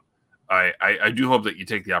do hope that you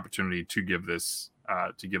take the opportunity to give this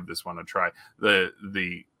one a try.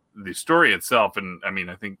 The story itself, and I mean,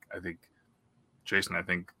 I think Jason, I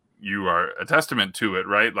think you are a testament to it,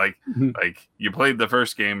 right? Like you played the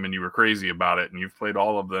first game and you were crazy about it, and you've played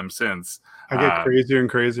all of them since. I get crazier and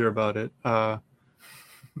crazier about it. The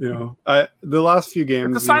last few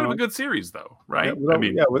games. It's a sign of a good series, though, right?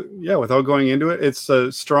 Without going into it, it's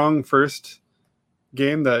a strong first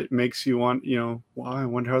game that makes you want, wow, I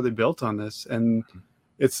wonder how they built on this, and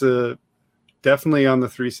it's definitely on the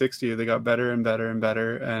 360. They got better and better and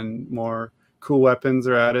better, and more cool weapons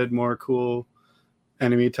are added, more cool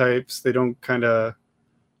enemy types. They don't kind of,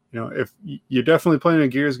 if you're definitely playing a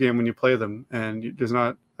Gears game when you play them, and there's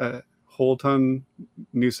not a whole ton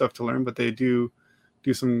new stuff to learn, but they do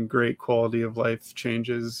some great quality of life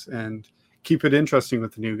changes and keep it interesting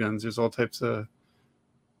with the new guns. There's all types of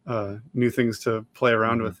new things to play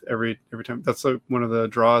around with every time. That's one of the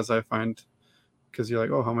draws I find, because you're like,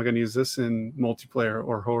 oh, how am I going to use this in multiplayer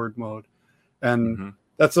or horde mode? And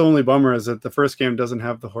that's the only bummer, is that the first game doesn't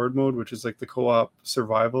have the horde mode, which is like the co-op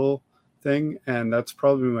survival thing, and that's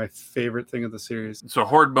probably my favorite thing of the series. So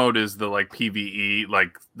horde mode is the like PvE,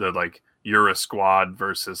 like you're a squad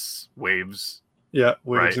versus waves. Yeah,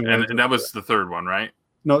 waves, right. And that was the third one, right?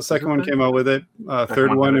 No, second one came out with it.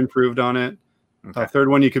 Third one improved on it. Okay. Third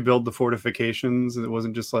one, you could build the fortifications, and it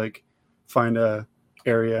wasn't just like find a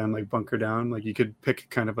area and like bunker down. Like you could pick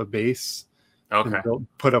kind of a base. Okay. And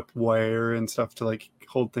put up wire and stuff to like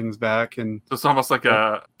hold things back, and so it's almost like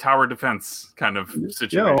a tower defense kind of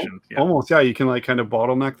situation. Almost. Yeah, you can like kind of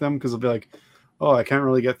bottleneck them, because they'll be like, oh, I can't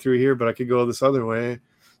really get through here, but I could go this other way.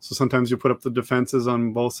 So sometimes you put up the defenses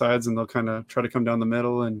on both sides, and they'll kind of try to come down the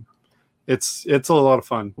middle, and it's a lot of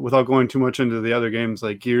fun. Without going too much into the other games,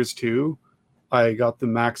 like Gears 2, I got the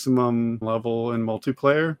maximum level in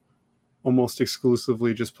multiplayer almost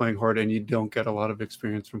exclusively just playing horde, and you don't get a lot of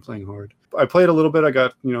experience from playing horde. I played a little bit. I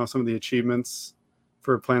got some of the achievements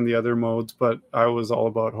for playing the other modes, but I was all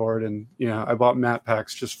about horde, and I bought map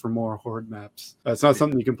packs just for more horde maps. It's not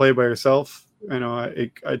something you can play by yourself. I know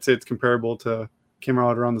I'd say it's comparable to, came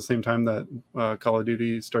out around the same time that Call of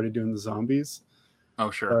Duty started doing the zombies.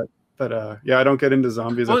 Oh sure. But I don't get into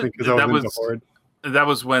zombies. I think because I was into horde. That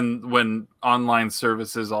was when online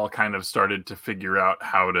services all kind of started to figure out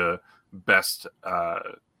how to best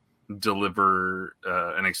deliver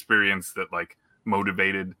an experience that like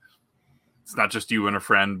motivated. It's not just you and a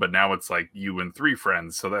friend, but now it's like you and 3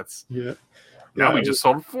 friends. So that's now we just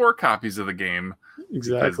sold 4 copies of the game.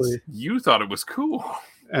 Exactly. You thought it was cool,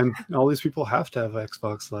 and all these people have to have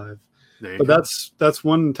Xbox Live. But that's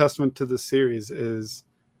one testament to the series. Is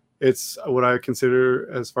it's what I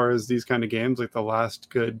consider, as far as these kind of games, like the last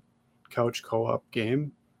good couch co-op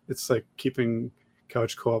game. It's like keeping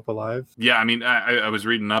couch co-op alive. Yeah, I mean, I was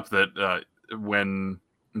reading up that when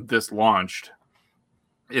this launched,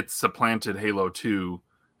 it supplanted Halo 2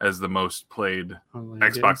 as the most played online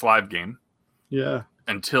Xbox Live game. Yeah.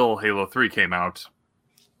 Until Halo 3 came out.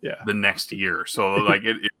 Yeah. The next year. So like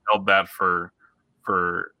it held that for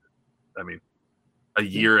I mean, a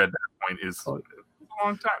year at that point is a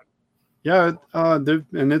long time. Yeah,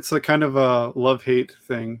 and it's a kind of a love-hate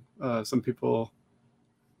thing. Some people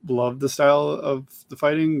love the style of the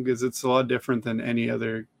fighting because it's a lot different than any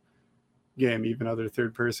other game, even other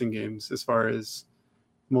third-person games, as far as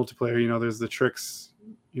multiplayer. There's the tricks,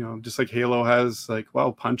 just like Halo has, like,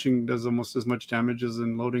 wow, punching does almost as much damage as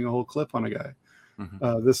in loading a whole clip on a guy.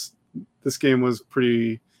 Mm-hmm. This game was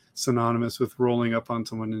pretty synonymous with rolling up on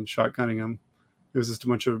someone and shotgunning them. It was just a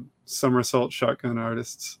bunch of somersault shotgun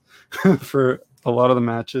artists for a lot of the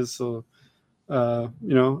matches. So, I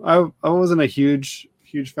wasn't a huge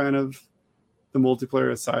fan of the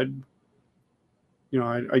multiplayer aside.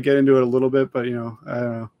 I get into it a little bit, but I don't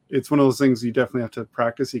know. It's one of those things you definitely have to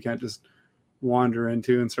practice. You can't just wander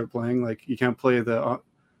into and start playing. Like, you can't play the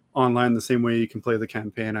online the same way you can play the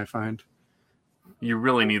campaign, I find. You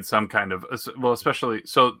really need some kind of, well, especially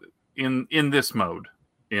so in this mode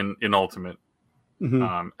in Ultimate.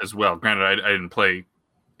 Mm-hmm. As well. Granted, I didn't play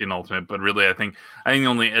in Ultimate, but really, I think the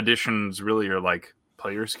only additions really are like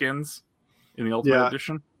player skins. in the Ultimate Yeah.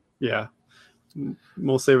 Edition. Yeah.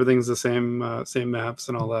 Mostly everything's the same maps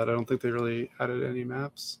and all that. I don't think they really added any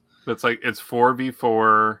maps. But it's like it's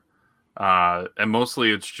 4v4, and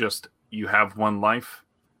mostly it's just you have one life,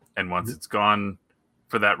 and once it's gone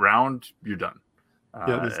for that round, you're done.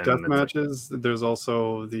 Yeah, there's death matches. There's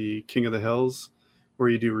also the King of the Hills, where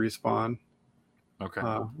you do respawn. Okay.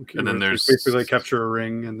 And then there's basically like capture a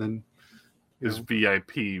ring, and then there's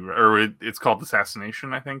VIP, or it's called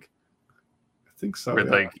Assassination, I think. I think so. Where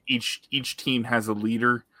like each team has a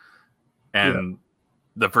leader, and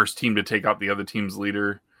the first team to take out the other team's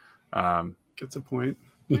leader gets a point.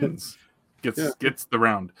 Gets the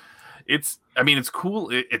round. It's cool.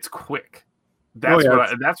 It's quick. That's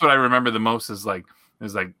what I remember the most is like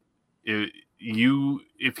if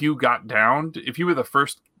you got downed, if you were the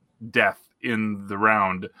first death in the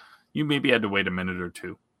round, you maybe had to wait a minute or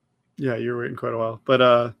two. Yeah, you're waiting quite a while.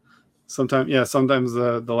 But sometimes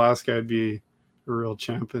the last guy would be a real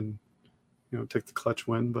champ and take the clutch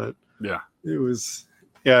win. But it was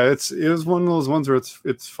one of those ones where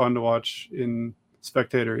it's fun to watch in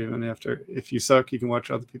spectator. Even if you suck, you can watch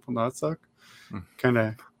other people not suck. Kind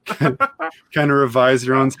of revise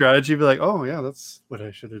your own strategy. Be like, oh yeah, that's what I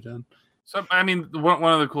should have done. So I mean,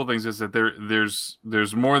 one of the cool things is that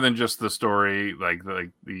there's more than just the story. Like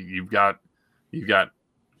you've got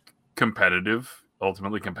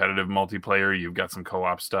ultimately competitive multiplayer. You've got some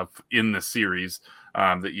co-op stuff in the series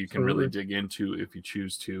that you can really dig into if you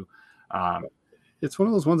choose to. It's one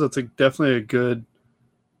of those ones that's definitely a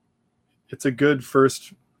good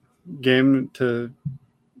first game to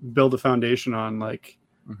build a foundation on. Like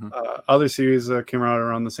other series that came out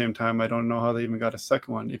around the same time, I don't know how they even got a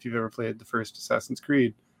second one. If you've ever played the first Assassin's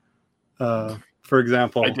Creed, for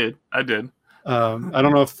example, I did. I don't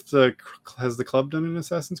know if has the club done an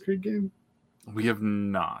Assassin's Creed game. We have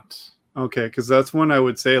not. Okay, because that's one I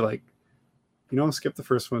would say skip the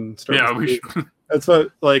first one. We should. That's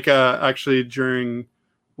what actually during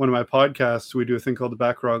one of my podcasts we do a thing called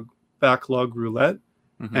the backlog roulette,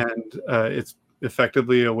 and it's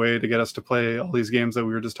effectively a way to get us to play all these games that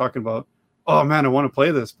we were just talking about. Oh man, I want to play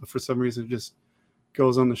this, but for some reason it just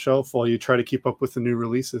goes on the shelf while you try to keep up with the new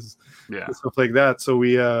releases and stuff like that. So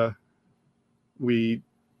we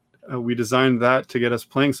designed that to get us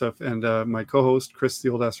playing stuff, and my co-host Chris, the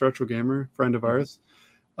old ass retro gamer friend of ours,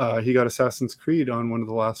 he got Assassin's Creed on one of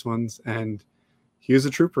the last ones, and he was a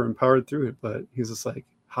trooper and powered through it. But he's just like,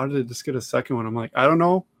 how did it just get a second one? I'm like, I don't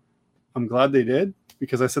know. I'm glad they did,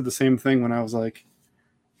 because I said the same thing when I was like,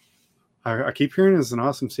 I keep hearing it's an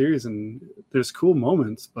awesome series and there's cool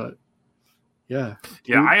moments, but here's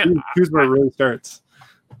where it really starts.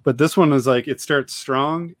 But this one is like, it starts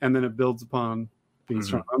strong and then it builds upon being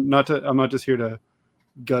strong. I'm not just here to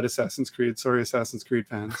gut Assassin's Creed. Sorry, Assassin's Creed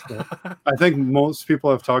fans, but I think most people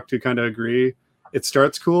I've talked to kind of agree. It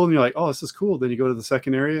starts cool and you're like, oh, this is cool. Then you go to the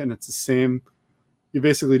second area and it's the same. You're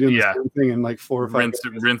basically doing the same thing in like 4 or 5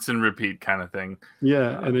 rinse and repeat kind of thing.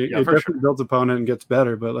 Yeah, and it definitely builds upon it and gets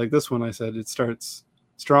better. But like this one, I said it starts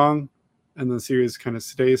strong, and the series kind of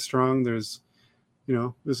stays strong. There's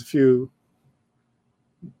a few,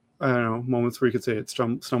 I don't know, moments where you could say it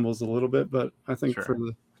stumbles a little bit, but I think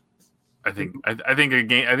I think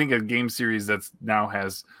a game series that's now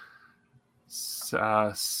has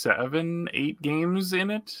 7, 8 games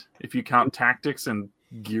in it, if you count Tactics and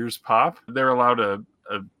Gears Pop. They're allowed a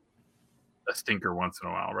stinker once in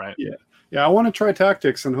a while, right? Yeah, I want to try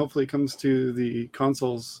Tactics, and hopefully it comes to the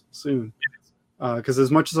consoles soon, because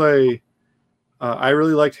as much as I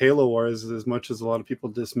really liked Halo Wars, as much as a lot of people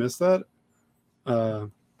dismiss that,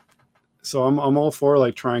 so I'm all for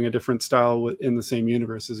like trying a different style in the same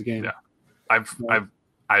universe as a game.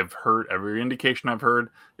 I've heard, every indication I've heard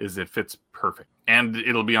is it fits perfect, and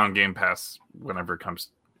it'll be on Game Pass whenever it comes.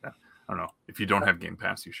 I don't know. If you don't have Game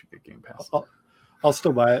Pass, you should get Game Pass. I'll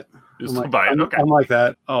still buy it. Okay. I'm like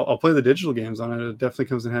that. I'll play the digital games on it. It definitely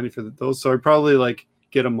comes in handy for those. So I'd probably like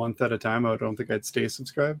get a month at a time. I don't think I'd stay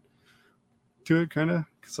subscribed to it, kind of.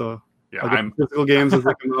 So yeah, I'll get physical games as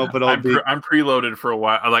they come out, but I'm preloaded for a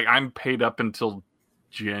while. Like I'm paid up until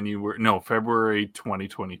February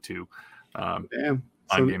 2022. Damn.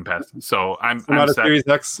 On Game Pass. So I'm not a Series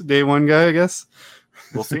X day one guy, I guess.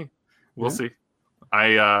 We'll see. We'll see.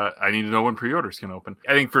 I need to know when pre-orders can open.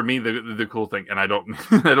 I think for me the cool thing, and I don't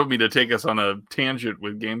mean to take us on a tangent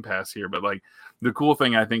with Game Pass here, but like the cool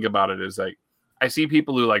thing I think about it is like I see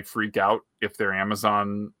people who like freak out if their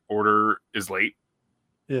Amazon order is late.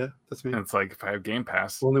 Yeah, that's me. And it's like if I have Game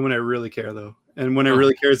Pass. Only when I really care though. And when I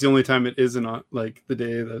really care is the only time it isn't on like the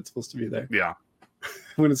day that it's supposed to be there. Yeah.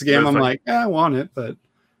 When it's a game, I'm like, I want it, but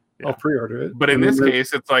I'll pre-order it. But in this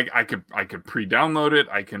case, it's like I could pre-download it.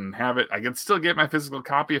 I can have it. I can still get my physical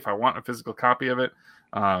copy if I want a physical copy of it.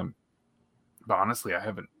 But honestly, I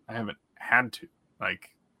haven't had to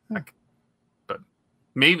but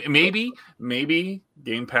maybe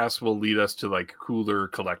Game Pass will lead us to like cooler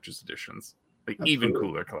collector's editions, like even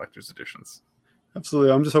cooler collector's editions.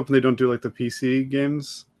 Absolutely. I'm just hoping they don't do like the PC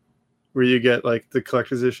games where you get like the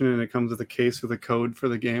collector's edition and it comes with a case with a code for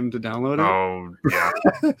the game to download it. Oh yeah.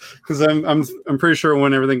 Because I'm pretty sure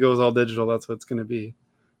when everything goes all digital, that's what it's going to be.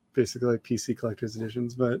 Basically like PC collector's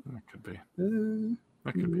editions, but that could be.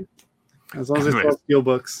 That could be. As long as it's all steel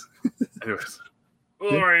books. Anyways.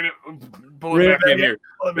 All right, pull it back in here.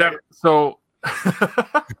 So,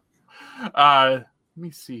 let me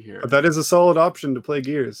see here. That is a solid option to play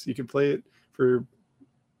Gears. You can play it for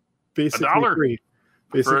basically free.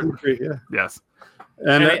 Basically free, yeah. Yes.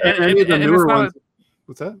 And any of the newer ones.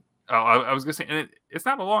 What's that? Oh, I was gonna say, and it's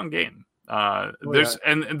not a long game.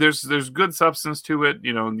 There's good substance to it.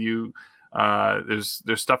 You know, there's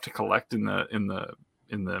stuff to collect in the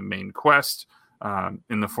main quest,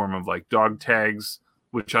 in the form of like dog tags,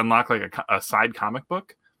 which unlock like a side comic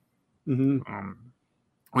book,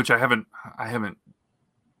 which I haven't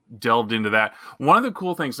delved into that. One of the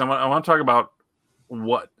cool things I want to talk about,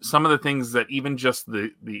 what some of the things that even just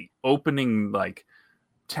the opening like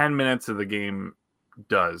 10 minutes of the game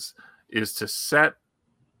does is to set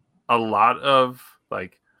a lot of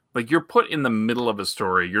like you're put in the middle of a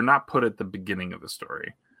story. You're not put at the beginning of the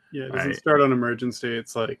story. Yeah, it doesn't start on Emergence Day.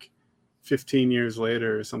 It's like 15 years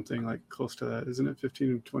later or something like close to that, isn't it?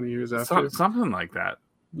 15 or 20 years after. Something like that.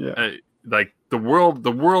 Yeah. Like the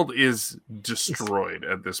world is destroyed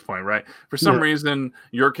at this point, right? For some reason,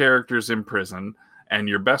 your character's in prison and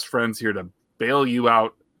your best friend's here to bail you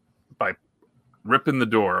out by ripping the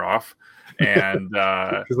door off. And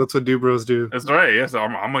because that's what Dubros do. That's right. Yes,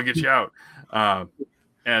 I'm gonna get you out.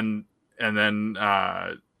 And then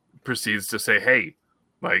proceeds to say, "Hey,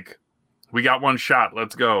 like, we got one shot.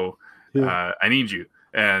 Let's go. I need you."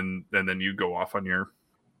 And then you go off on your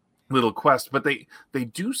little quest. But they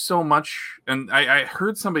do so much. And I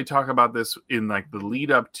heard somebody talk about this in like the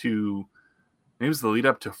lead up to, maybe it was the lead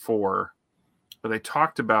up to 4, but they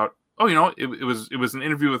talked about, it was an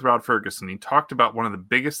interview with Rod Ferguson. He talked about one of the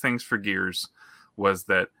biggest things for Gears was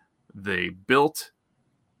that they built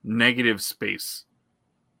negative space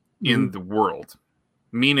in the world,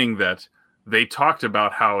 meaning that they talked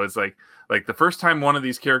about how it's like the first time one of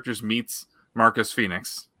these characters meets Marcus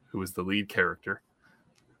Phoenix, who is the lead character.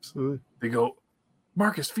 Absolutely. They go,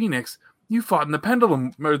 "Marcus Phoenix, you fought in the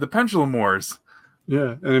Pendulum Wars."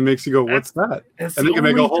 Yeah, and it makes you go, "What's that?" And they can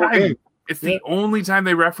make a whole game. It's the only time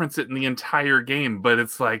they reference it in the entire game, but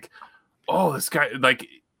it's like, oh, this guy, like,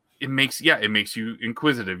 it makes you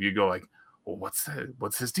inquisitive. You go like, well, what's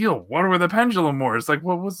his deal? What are the Pendulum Wars? Like,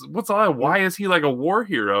 what's all that? Why is he like a war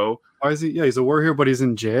hero? Why is he? Yeah, he's a war hero, but he's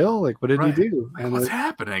in jail. Like, what did he do? Like, what's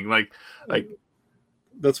happening? Like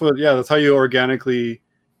that's what. Yeah, that's how you organically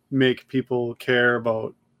make people care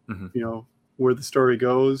about, where the story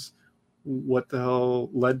goes, what the hell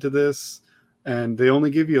led to this. And they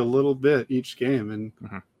only give you a little bit each game, and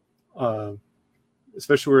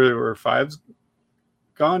especially where 5's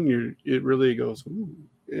gone, it really goes. Ooh,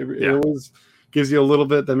 it always gives you a little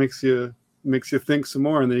bit that makes you think some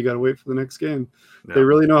more, and then you got to wait for the next game. Yeah. They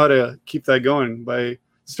really know how to keep that going by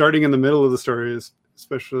starting in the middle of the story,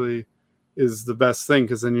 especially is the best thing,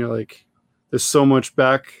 because then you're like, there's so much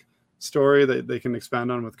back story that they can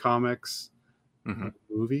expand on with comics,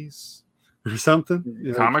 movies. Or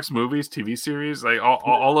something, comics, movies, TV series, like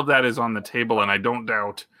all of that is on the table, and I don't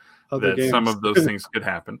doubt that some of those things could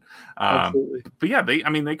happen. But yeah,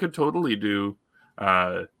 they could totally do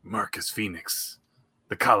Marcus Phoenix,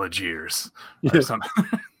 the college years, or something.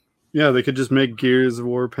 Yeah, they could just make Gears of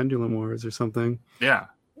War, Pendulum Wars, or something. Yeah,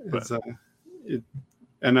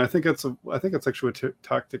 and I think that's actually what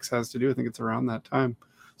Tactics has to do. I think it's around that time,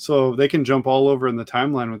 so they can jump all over in the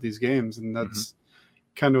timeline with these games, and that's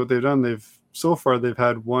kind of what they've done. They've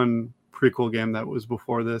had one prequel game that was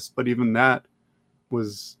before this, but even that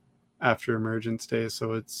was after Emergence Day.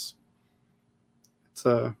 So it's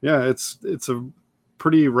a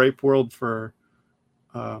pretty ripe world for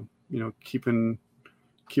keeping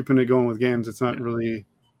it going with games. It's not really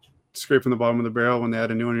scraping the bottom of the barrel when they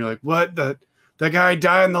add a new one. You're like, what? That guy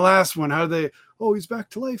died in the last one. How do they? Oh, he's back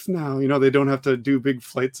to life now. They don't have to do big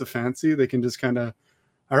flights of fancy. They can just kind of,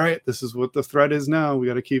 all right, this is what the threat is now. We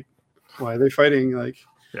got to keep. Why are they fighting? Like,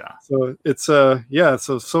 yeah. So it's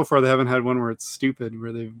So far they haven't had one where it's stupid,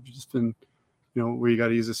 where they've just been, where you got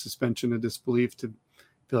to use a suspension of disbelief to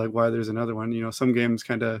be like, why there's another one. Some games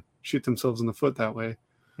kind of shoot themselves in the foot that way.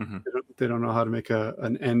 Mm-hmm. They don't know how to make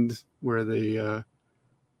an end where they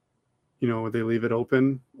they leave it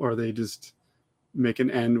open, or they just make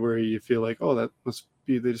an end where you feel like, oh,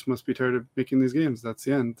 they just must be tired of making these games. That's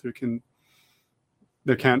the end.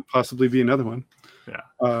 There can't possibly be another one. Yeah.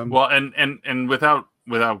 Well, and without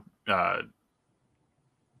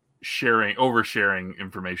oversharing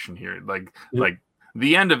information here, like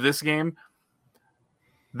the end of this game,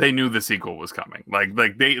 they knew the sequel was coming.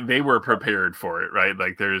 Like they were prepared for it, right?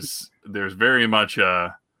 Like there's very much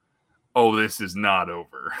oh, this is not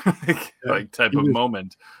over like type of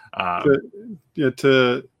moment.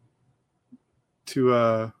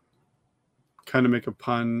 To kind of make a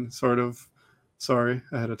pun, sort of. Sorry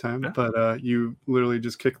ahead of time, but you literally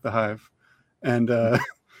just kick the hive and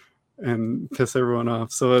piss everyone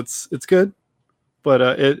off. So it's good, but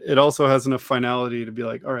it also has enough finality to be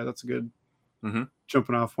like, all right, that's a good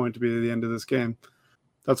jumping off point to be the end of this game.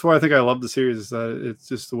 That's why I think I love the series, is that it's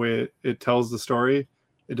just the way it tells the story.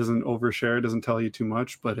 It doesn't overshare, it doesn't tell you too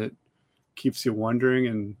much, but it keeps you wondering,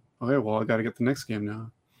 and okay, well, I got to get the next game now.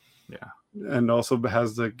 Yeah. And also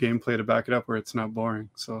has the gameplay to back it up where it's not boring.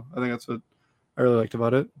 So I think that's what I really liked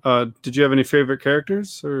about it. Did you have any favorite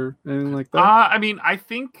characters or anything like that? I mean, I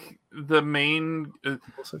think the main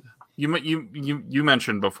you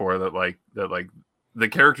mentioned before that the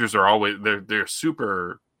characters are always they're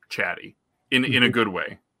super chatty in a good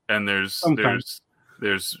way, and there's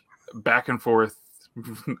back and forth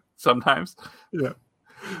sometimes. Yeah.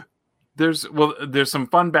 There's some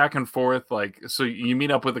fun back and forth, like, so you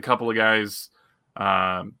meet up with a couple of guys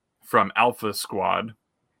from Alpha Squad.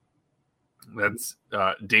 That's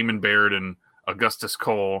Damon Baird and Augustus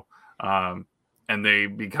Cole, and they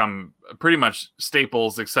become pretty much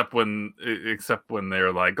staples, except when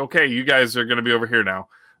they're like, okay, you guys are going to be over here now.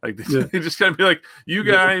 Like they just got to be like, you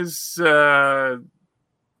guys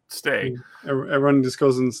stay. Everyone just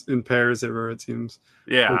goes in pairs everywhere, it seems.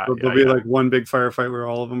 Yeah, there'll be like one big firefight where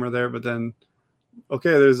all of them are there, but then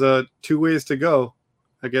okay, there's two ways to go.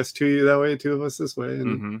 I guess two of you that way, two of us this way,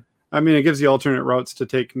 and I mean, it gives you alternate routes to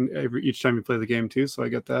take each time you play the game too. So I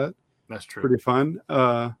get that. That's true. Pretty fun.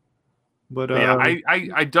 But yeah,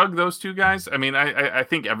 I dug those two guys. I mean, I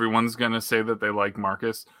think everyone's gonna say that they like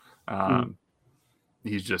Marcus.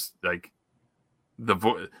 He's just like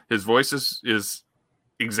his voice is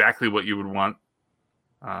exactly what you would want.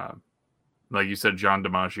 Like you said, John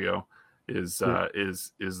DiMaggio is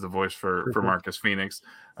the voice for Marcus Phoenix.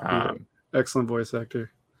 Excellent voice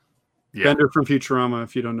actor. Yeah. Bender from Futurama,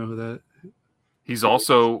 if you don't know who that. He's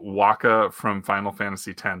also Waka from Final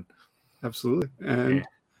Fantasy X. Absolutely.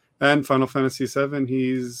 And Final Fantasy VII,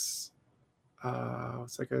 he's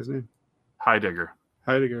what's that guy's name? Heidegger,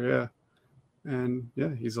 yeah. And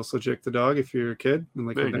yeah, he's also Jake the dog if you're a kid and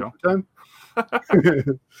like Adventure Time.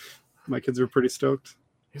 My kids were pretty stoked.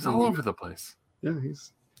 He's all over the place. Yeah,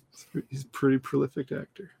 he's a pretty prolific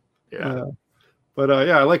actor. Yeah.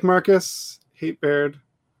 Yeah, I like Marcus, hate Baird.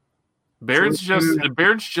 Baird's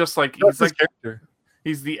just like he's like character.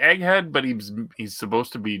 He's the egghead, but he's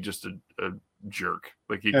supposed to be just a jerk.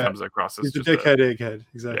 Like he comes across as he's just a dickhead egghead.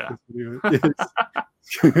 Exactly.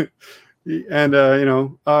 Yeah.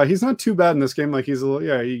 And he's not too bad in this game. Like he's a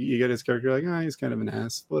little you get his character like he's kind of an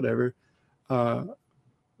ass, whatever.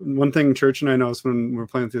 One thing Church and I noticed when we're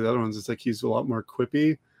playing through the other ones, it's like he's a lot more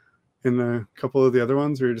quippy in a couple of the other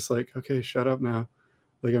ones where you're just like, okay, shut up now.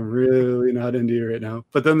 Like, I'm really not into you right now.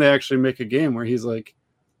 But then they actually make a game where he's like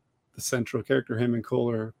the central character. Him and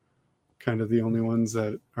Cole are kind of the only ones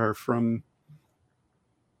that are from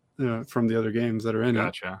the other games that are in it.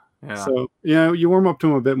 Gotcha. Yeah. So, you warm up to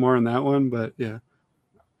him a bit more in that one. But, yeah.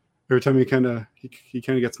 Every time he kind of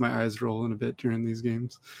gets my eyes rolling a bit during these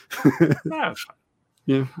games.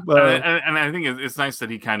 Yeah. But, and I think it's nice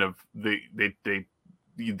that he kind of they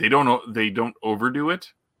don't overdo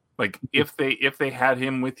it. Like if they had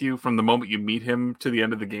him with you from the moment you meet him to the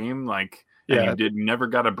end of the game, like and you never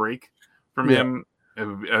got a break from him,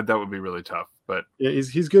 that would be really tough. But yeah,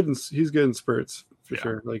 he's good in spurts for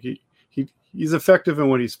sure. Like he's effective in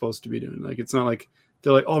what he's supposed to be doing. Like it's not like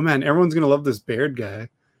they're like, oh man, everyone's gonna love this Baird guy.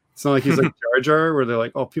 It's not like he's like Jar Jar where they're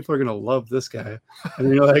like, oh, people are gonna love this guy, and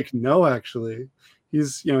then you're like, no, actually,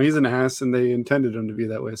 he's an ass, and they intended him to be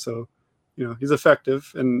that way. So he's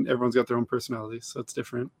effective, and everyone's got their own personality, so it's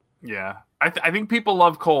different. Yeah, I think people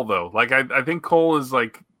love Cole though. Like I think Cole is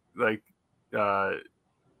like the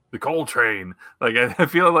Cole train. Like I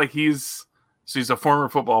feel like he's a former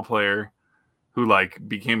football player who like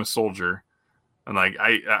became a soldier, and like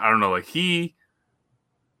I don't know, like he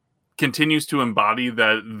continues to embody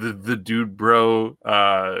that the dude bro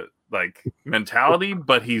like mentality,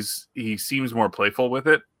 but he seems more playful with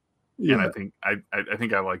it. and I think I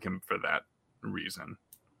think I like him for that reason.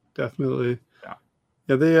 Definitely. Yeah.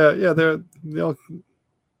 They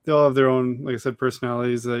all have their own, like I said,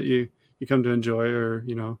 personalities that you come to enjoy or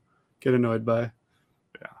get annoyed by.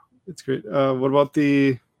 Yeah, it's great. What about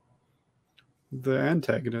the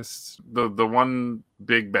antagonists? The one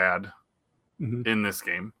big bad in this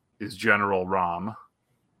game is General Rom,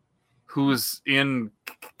 who's in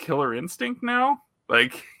Killer Instinct now.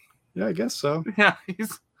 Like, yeah, I guess so. Yeah,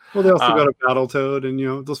 he's. Well, they also got a Battletoad,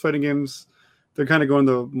 and those fighting games, they're kind of going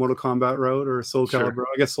the Mortal Kombat route or Soul Calibur.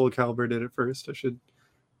 I guess Soul Calibur did it first. I should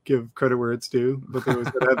give credit where it's due, but they always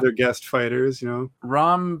got to have their guest fighters.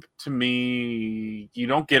 Rom, to me, you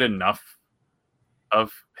don't get enough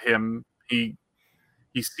of him. He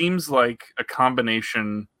seems like a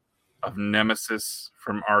combination of Nemesis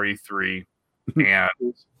from RE3 and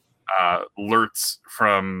Lurtz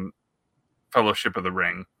from Fellowship of the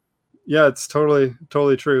Ring. Yeah, it's totally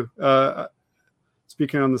true.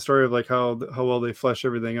 Speaking on the story of like how well they flesh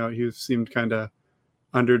everything out, he seemed kind of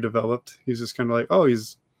underdeveloped. He's just kind of like, oh,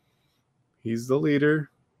 he's the leader,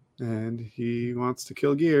 and he wants to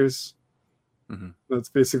kill Gears. That's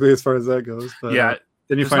basically as far as that goes. But yeah,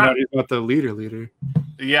 then you find out he's not the leader.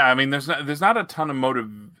 Yeah, I mean, there's not a ton of motive.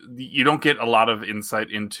 You don't get a lot of insight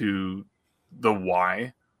into the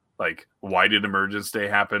why. Like, why did Emergence Day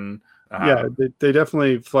happen? Yeah, they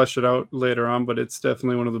definitely flesh it out later on, but it's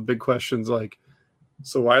definitely one of the big questions. Like,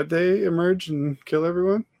 so why did they emerge and kill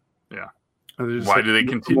everyone? Yeah. Why do they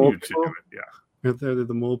continue to do it? Yeah. They're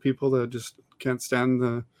the mole people that just can't stand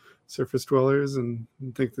the surface dwellers and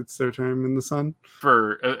think it's their time in the sun.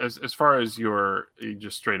 For as far as your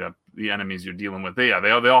just straight up the enemies you're dealing with, they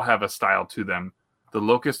all have a style to them. The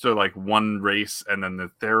Locusts are like one race, and then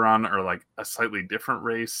the Theron are like a slightly different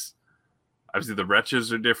race. Obviously, the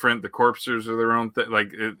Wretches are different. The Corpsers are their own thing.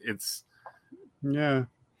 Like it's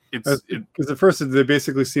because at first they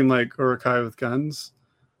basically seem like Uruk-hai with guns.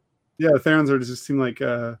 Yeah, the Therons are just seem like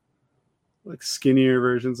skinnier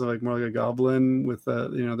versions of like more like a goblin with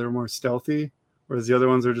they're more stealthy, whereas the other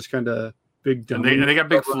ones are just kind of big. And they got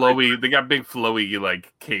big flowy. They got big flowy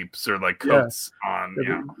like capes or like coats on.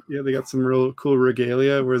 They got some real cool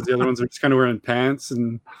regalia, whereas the other ones are just kind of wearing pants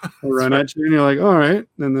and run at you, and you're like, all right,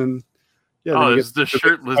 and then. Yeah, it's the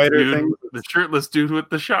shirtless dude. The shirtless dude with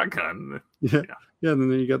the shotgun. Yeah.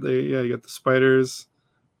 And then you got the spiders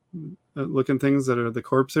looking things that are the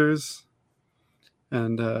corpsers,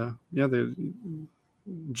 and they're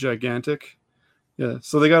gigantic. Yeah,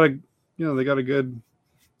 so they got a good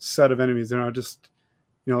set of enemies. They're not just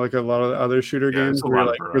like a lot of the other shooter games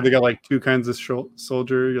where they got like two kinds of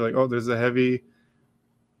soldier. You're like, oh, there's a heavy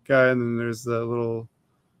guy, and then there's the little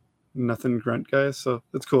nothing grunt guy. So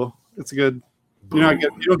that's cool. It's good. You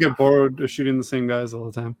don't get bored of shooting the same guys all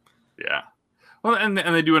the time. Yeah. Well, and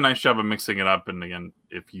they do a nice job of mixing it up. And again,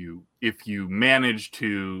 if you manage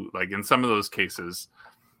to, like, in some of those cases,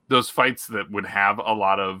 those fights that would have a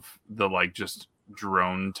lot of the like just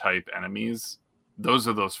drone type enemies, those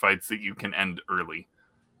are those fights that you can end early.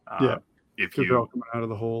 If they're all coming out of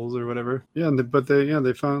the holes or whatever. Yeah,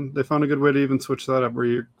 they found a good way to even switch that up where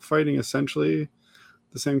you're fighting essentially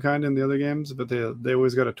the same kind in the other games, but they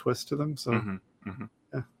always got a twist to them. So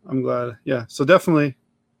yeah, I'm glad. Yeah, so definitely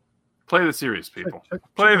play the series, people.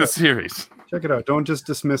 Play the series. Check it out. Don't just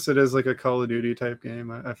dismiss it as like a Call of Duty type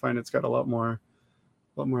game. I find it's got a lot more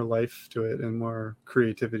life to it and more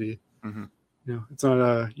creativity. It's not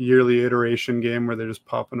a yearly iteration game where they're just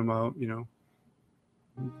popping them out.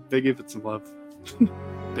 They give it some love.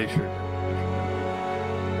 They sure do.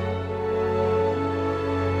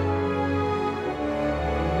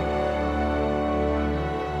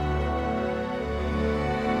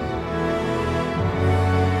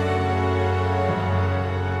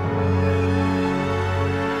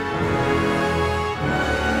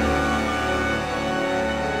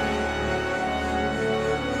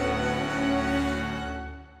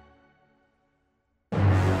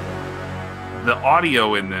 The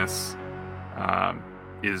audio in this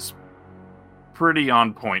is pretty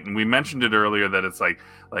on point, and we mentioned it earlier that it's like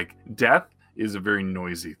death is a very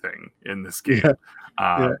noisy thing in this game.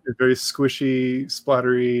 It's very squishy,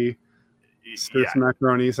 splattery,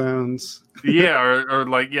 macaroni sounds. or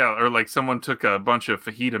like someone took a bunch of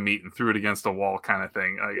fajita meat and threw it against a wall, kind of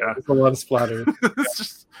thing. It's a lot of splatter. It's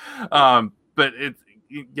just, but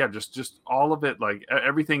just all of it. Like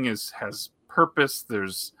everything has purpose.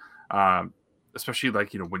 There's especially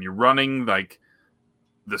like when you're running, like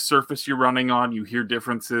the surface you're running on, you hear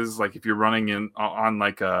differences. Like if you're running on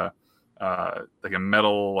like a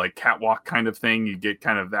metal like catwalk kind of thing, you get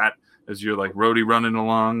kind of that as you're like roadie running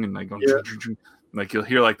along and like going, like you'll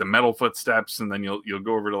hear like the metal footsteps, and then you'll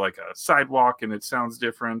go over to like a sidewalk, and it sounds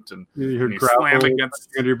different, and You hear you slam against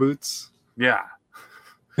your boots. Yeah.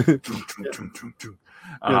 Yeah,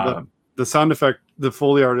 the sound effect, the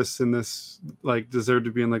Foley artists in this like deserve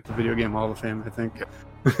to be in like the Video Game Hall of Fame, I think.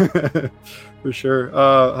 For sure.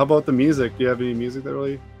 How about the music? Do you have any music that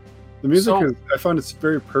really? The music is, I found it's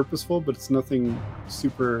very purposeful, but it's nothing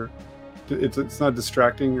super. It's not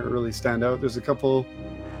distracting or really stand out. There's a couple.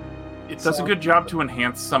 It does a good job to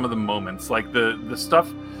enhance some of the moments, like the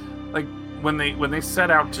stuff, like when they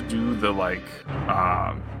set out to do the like,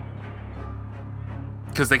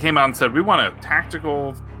 because they came out and said we want a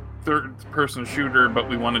tactical third-person shooter, but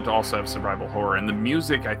we wanted to also have survival horror, and the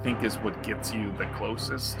music I think is what gets you the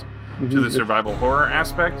closest to the survival horror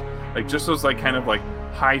aspect. Like just those like kind of like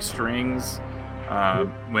high strings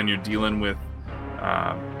when you're dealing with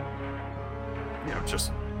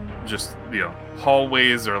just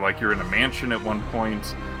hallways, or like you're in a mansion at one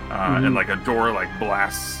point, and like a door like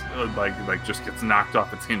blasts like just gets knocked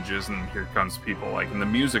off its hinges, and here comes people, like, and the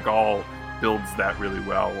music all builds that really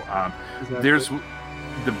well. Exactly. There's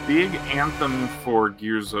the big anthem for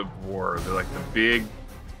Gears of War, the big,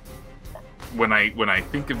 when I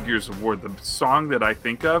think of Gears of War, the song that I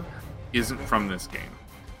think of isn't from this game,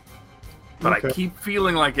 but I keep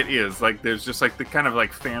feeling like it is. Like there's just like the kind of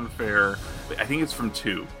like fanfare. I think it's from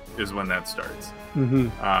 2 is when that starts.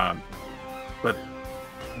 But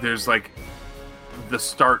there's like the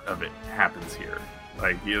start of it happens here.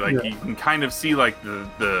 Like you can kind of see like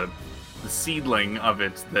the seedling of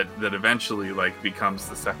it that eventually like becomes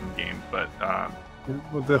the second game. But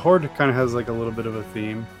well, the Horde kind of has like a little bit of a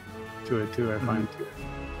theme to it too, I find.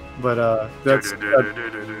 But that's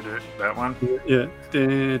that one. Yeah,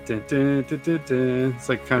 it's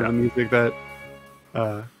like kind of the music that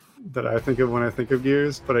that I think of when I think of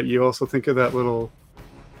Gears. But you also think of that little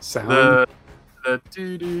sound, the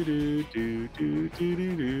do do do do do do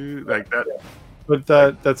do, like that. But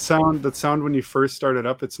that sound when you first start it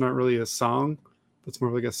up, it's not really a song. It's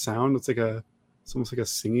more like a sound. It's almost like a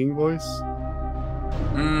singing voice.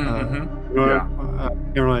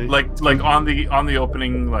 Like on the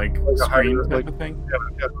opening like screen type of thing.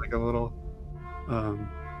 Yeah, like a little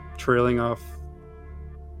trailing off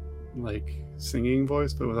like singing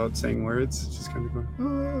voice, but without saying words. It's just kind of going.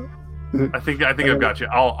 I think I've got you.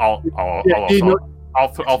 I'll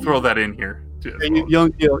throw that in here.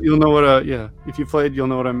 You'll know what if you played, you'll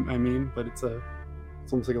know what I mean. But it's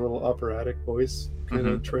almost like a little operatic voice kind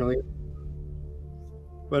of trailing.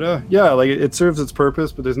 But like it serves its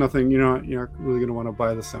purpose. But there's nothing, you're not really gonna want to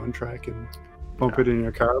buy the soundtrack and bump it in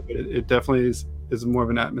your car. But it definitely is more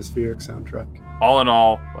of an atmospheric soundtrack. All in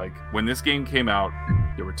all, like when this game came out,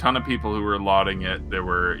 there were a ton of people who were lauding it. There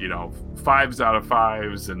were 5s out of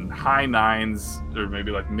 5s and high 9s, or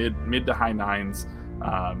maybe like mid to high 9s.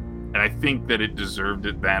 And I think that it deserved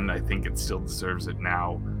it then. I think it still deserves it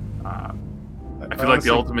now. I feel like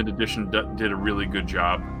the Ultimate Edition did a really good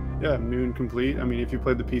job. Yeah, new and complete. I mean, if you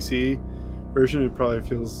played the PC version, it probably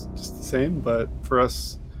feels just the same. But for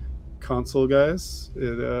us console guys,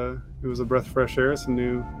 it was a breath of fresh air, some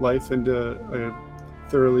new life into a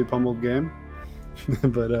thoroughly pummeled game.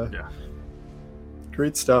 But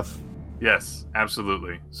great stuff. Yes,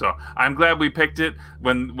 absolutely. So I'm glad we picked it.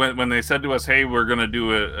 When they said to us, "Hey, we're going to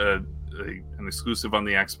do an exclusive on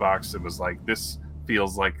the Xbox," it was like, this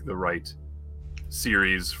feels like the right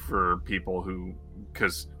series for people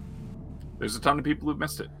because there's a ton of people who've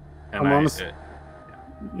missed it. And I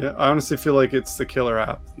honestly feel like it's the killer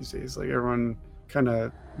app these days. Like everyone kind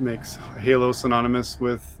of makes Halo synonymous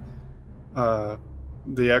with the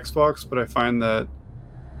Xbox, but I find that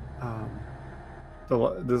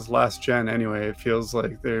this last gen anyway, it feels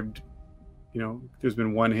like there's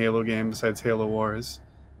been one Halo game besides Halo Wars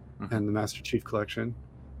and the Master Chief Collection,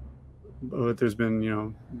 but there's been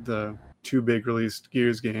the 2 big released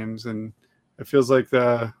Gears games, and it feels like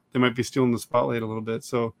they might be stealing the spotlight a little bit.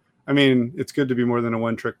 So I mean, it's good to be more than a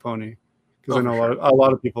one-trick pony, because I know a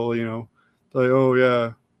lot of people like, oh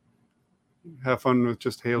yeah, have fun with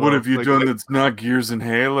just Halo. What have you done that's not Gears and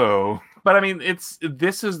Halo? But I mean, this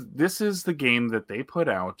is the game that they put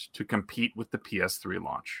out to compete with the PS3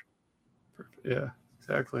 launch. Yeah,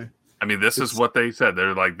 exactly. I mean, this is what they said.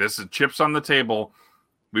 They're like, this is chips on the table.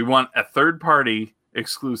 We want a third-party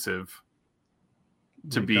exclusive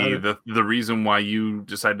to be the reason why you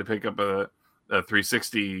decide to pick up a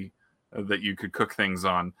 360 that you could cook things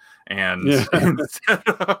on, and instead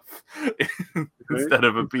of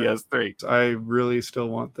a PS3. I really still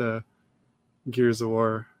want the Gears of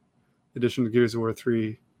War edition of Gears of War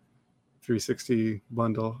 3 360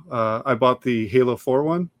 bundle. I bought the Halo 4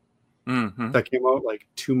 one, that came out like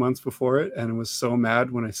 2 months before it, and was so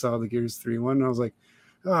mad when I saw the Gears 3 one. I was like,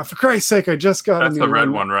 oh, for Christ's sake, I just got That's a the new red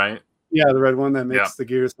one, right? Yeah, the red one that makes the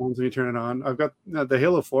Gears sounds when you turn it on. I've got the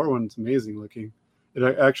Halo 4 one's amazing looking. It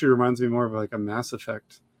actually reminds me more of like a Mass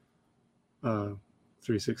Effect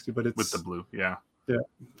 360, but it's with the blue, yeah,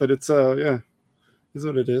 but it's is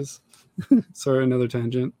what it is. Sorry, another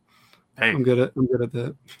tangent. Hey, I'm good at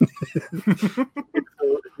that. If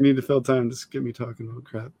you need to fill time, just get me talking about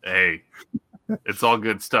crap. Hey, it's all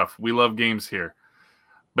good stuff. We love games here.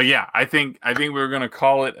 But yeah, I think we're going to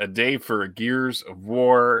call it a day for Gears of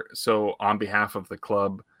War. So on behalf of the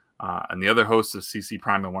club and the other hosts of CC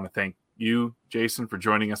Prime, I want to thank you, Jason, for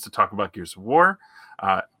joining us to talk about Gears of War.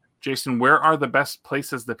 Jason, where are the best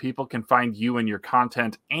places that people can find you and your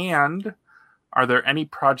content? And are there any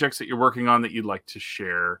projects that you're working on that you'd like to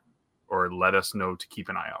share or let us know to keep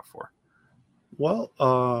an eye out for? Well,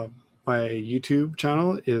 my YouTube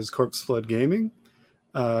channel is Corpse Flood Gaming.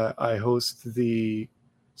 I host the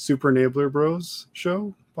Super Enabler Bros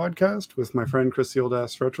show podcast with my friend Chris the Old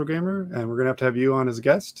Ass Retro Gamer, and we're gonna have you on as a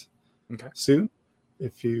guest soon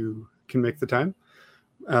if you can make the time.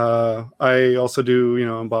 I also do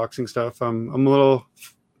unboxing stuff. I'm a little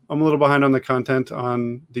behind on the content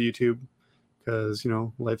on the YouTube because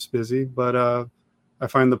life's busy, but I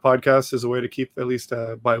find the podcast is a way to keep at least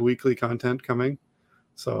bi-weekly content coming.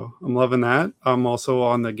 So I'm loving that. I'm also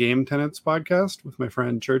on the Game Tenants podcast with my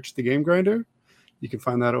friend Church the Game Grinder. You can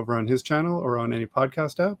find that over on his channel or on any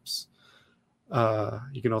podcast apps.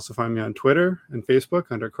 You can also find me on Twitter and Facebook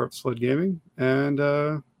under Corpse Flood Gaming.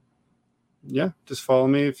 And just follow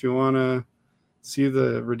me if you want to see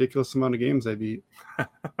the ridiculous amount of games I beat.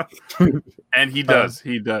 And he does.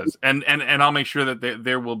 And I'll make sure that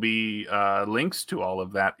there will be links to all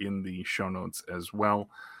of that in the show notes as well.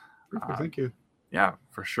 Perfect, thank you. Yeah,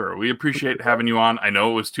 for sure. We appreciate having you on. I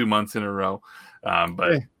know it was 2 months in a row,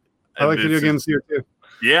 but hey, I like video games here too.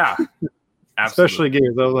 Yeah, especially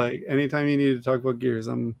Gears. I was like, anytime you need to talk about Gears,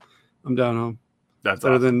 I'm down home. That's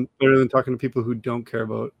better awesome. than talking to people who don't care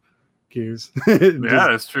about Gears. Yeah,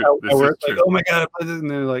 that's true. I work like, oh my god, I play this,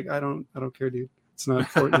 and they're like, I don't care, dude. It's not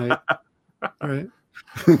Fortnite. All right.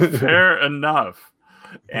 Fair enough.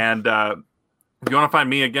 And if you want to find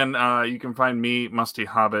me again, you can find me, Musty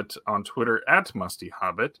Hobbit, on Twitter at Musty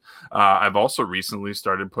Hobbit. I've also recently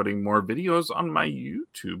started putting more videos on my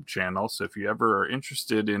YouTube channel. So if you ever are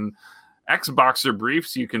interested in Xboxer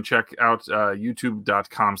briefs, you can check out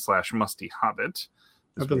youtube.com/Musty Hobbit.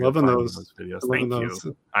 I've been loving those videos. Thank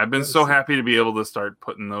you. I've been so happy to be able to start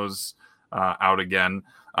putting those out again.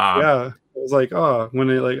 It was like, when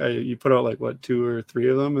you put out like what 2 or 3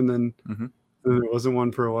 of them, and then there wasn't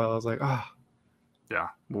one for a while. I was like, yeah.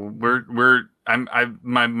 Well,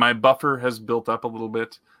 my buffer has built up a little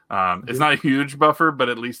bit. It's not a huge buffer, but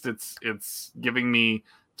at least it's giving me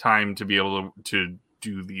time to be able to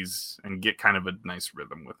do these and get kind of a nice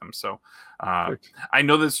rhythm with them. So I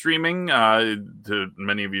know that streaming,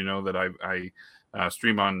 many of you know that I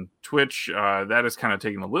stream on Twitch. That is kind of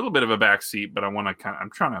taking a little bit of a backseat, but I'm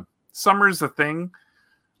trying to, summer's a thing.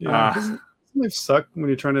 Yeah. Doesn't life suck when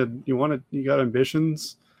you're trying to, you got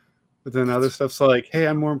ambitions, but then other stuff's like, hey,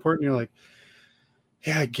 I'm more important. You're like,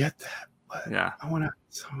 yeah, I get that. But yeah, I want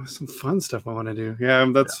some fun stuff I want to do. Yeah.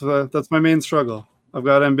 That's my main struggle. I've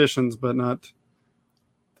got ambitions, but not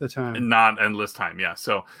the time, not endless time. Yeah.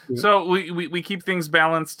 So we keep things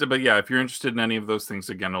balanced, but yeah, if you're interested in any of those things,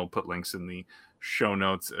 again, I'll put links in the show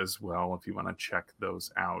notes as well if you want to check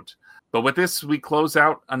those out. But with this, we close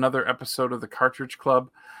out another episode of the Cartridge Club.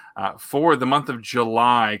 For the month of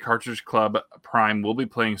July, Cartridge Club Prime will be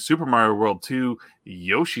playing Super Mario World 2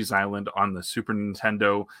 Yoshi's Island on the Super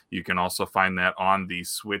Nintendo. You can also find that on the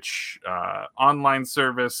Switch online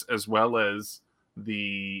service, as well as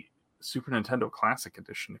the Super Nintendo Classic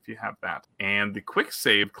Edition if you have that. And the Quick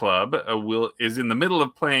Save Club is in the middle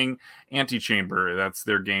of playing Antichamber. That's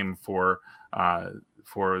their game for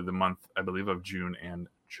the month, I believe, of June and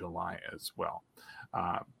July as well.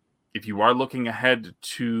 If you are looking ahead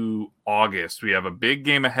to August, we have a big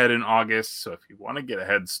game ahead in August. So if you want to get a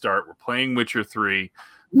head start, we're playing Witcher 3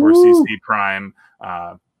 for CC Prime.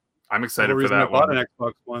 I'm excited for that one. I bought an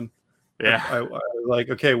Xbox One. Yeah. I was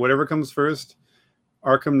like, okay, whatever comes first,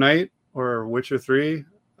 Arkham Knight or Witcher 3,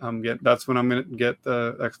 that's when I'm going to get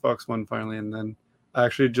the Xbox One finally. And then I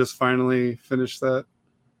actually just finally finished that at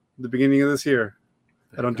the beginning of this year.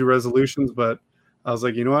 I don't do resolutions, but I was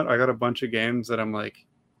like, you know what? I got a bunch of games that I'm like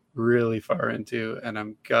really far into, and I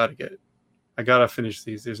gotta finish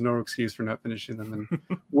these. There's no excuse for not finishing them. And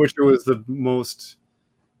Witcher was the most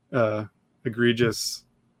egregious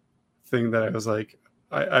thing that I was like,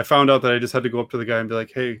 I found out that I just had to go up to the guy and be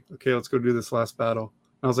like, hey, okay, let's go do this last battle.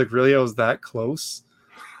 And I was like, really? I was that close?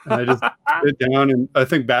 And I just sit down, and I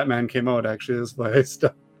think Batman came out, actually. That's why I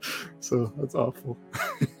stopped. So that's awful.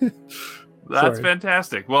 That's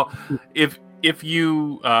fantastic. Well, if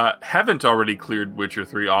you haven't already cleared Witcher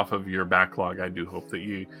 3 off of your backlog, I do hope that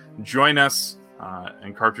you join us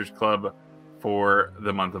in Cartridge Club for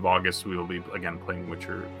the month of August. We will be, again, playing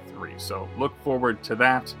Witcher 3. So look forward to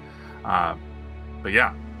that. But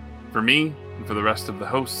yeah, for me, and for the rest of the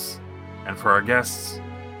hosts, and for our guests,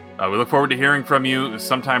 we look forward to hearing from you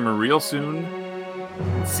sometime real soon.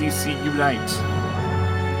 CC Unite.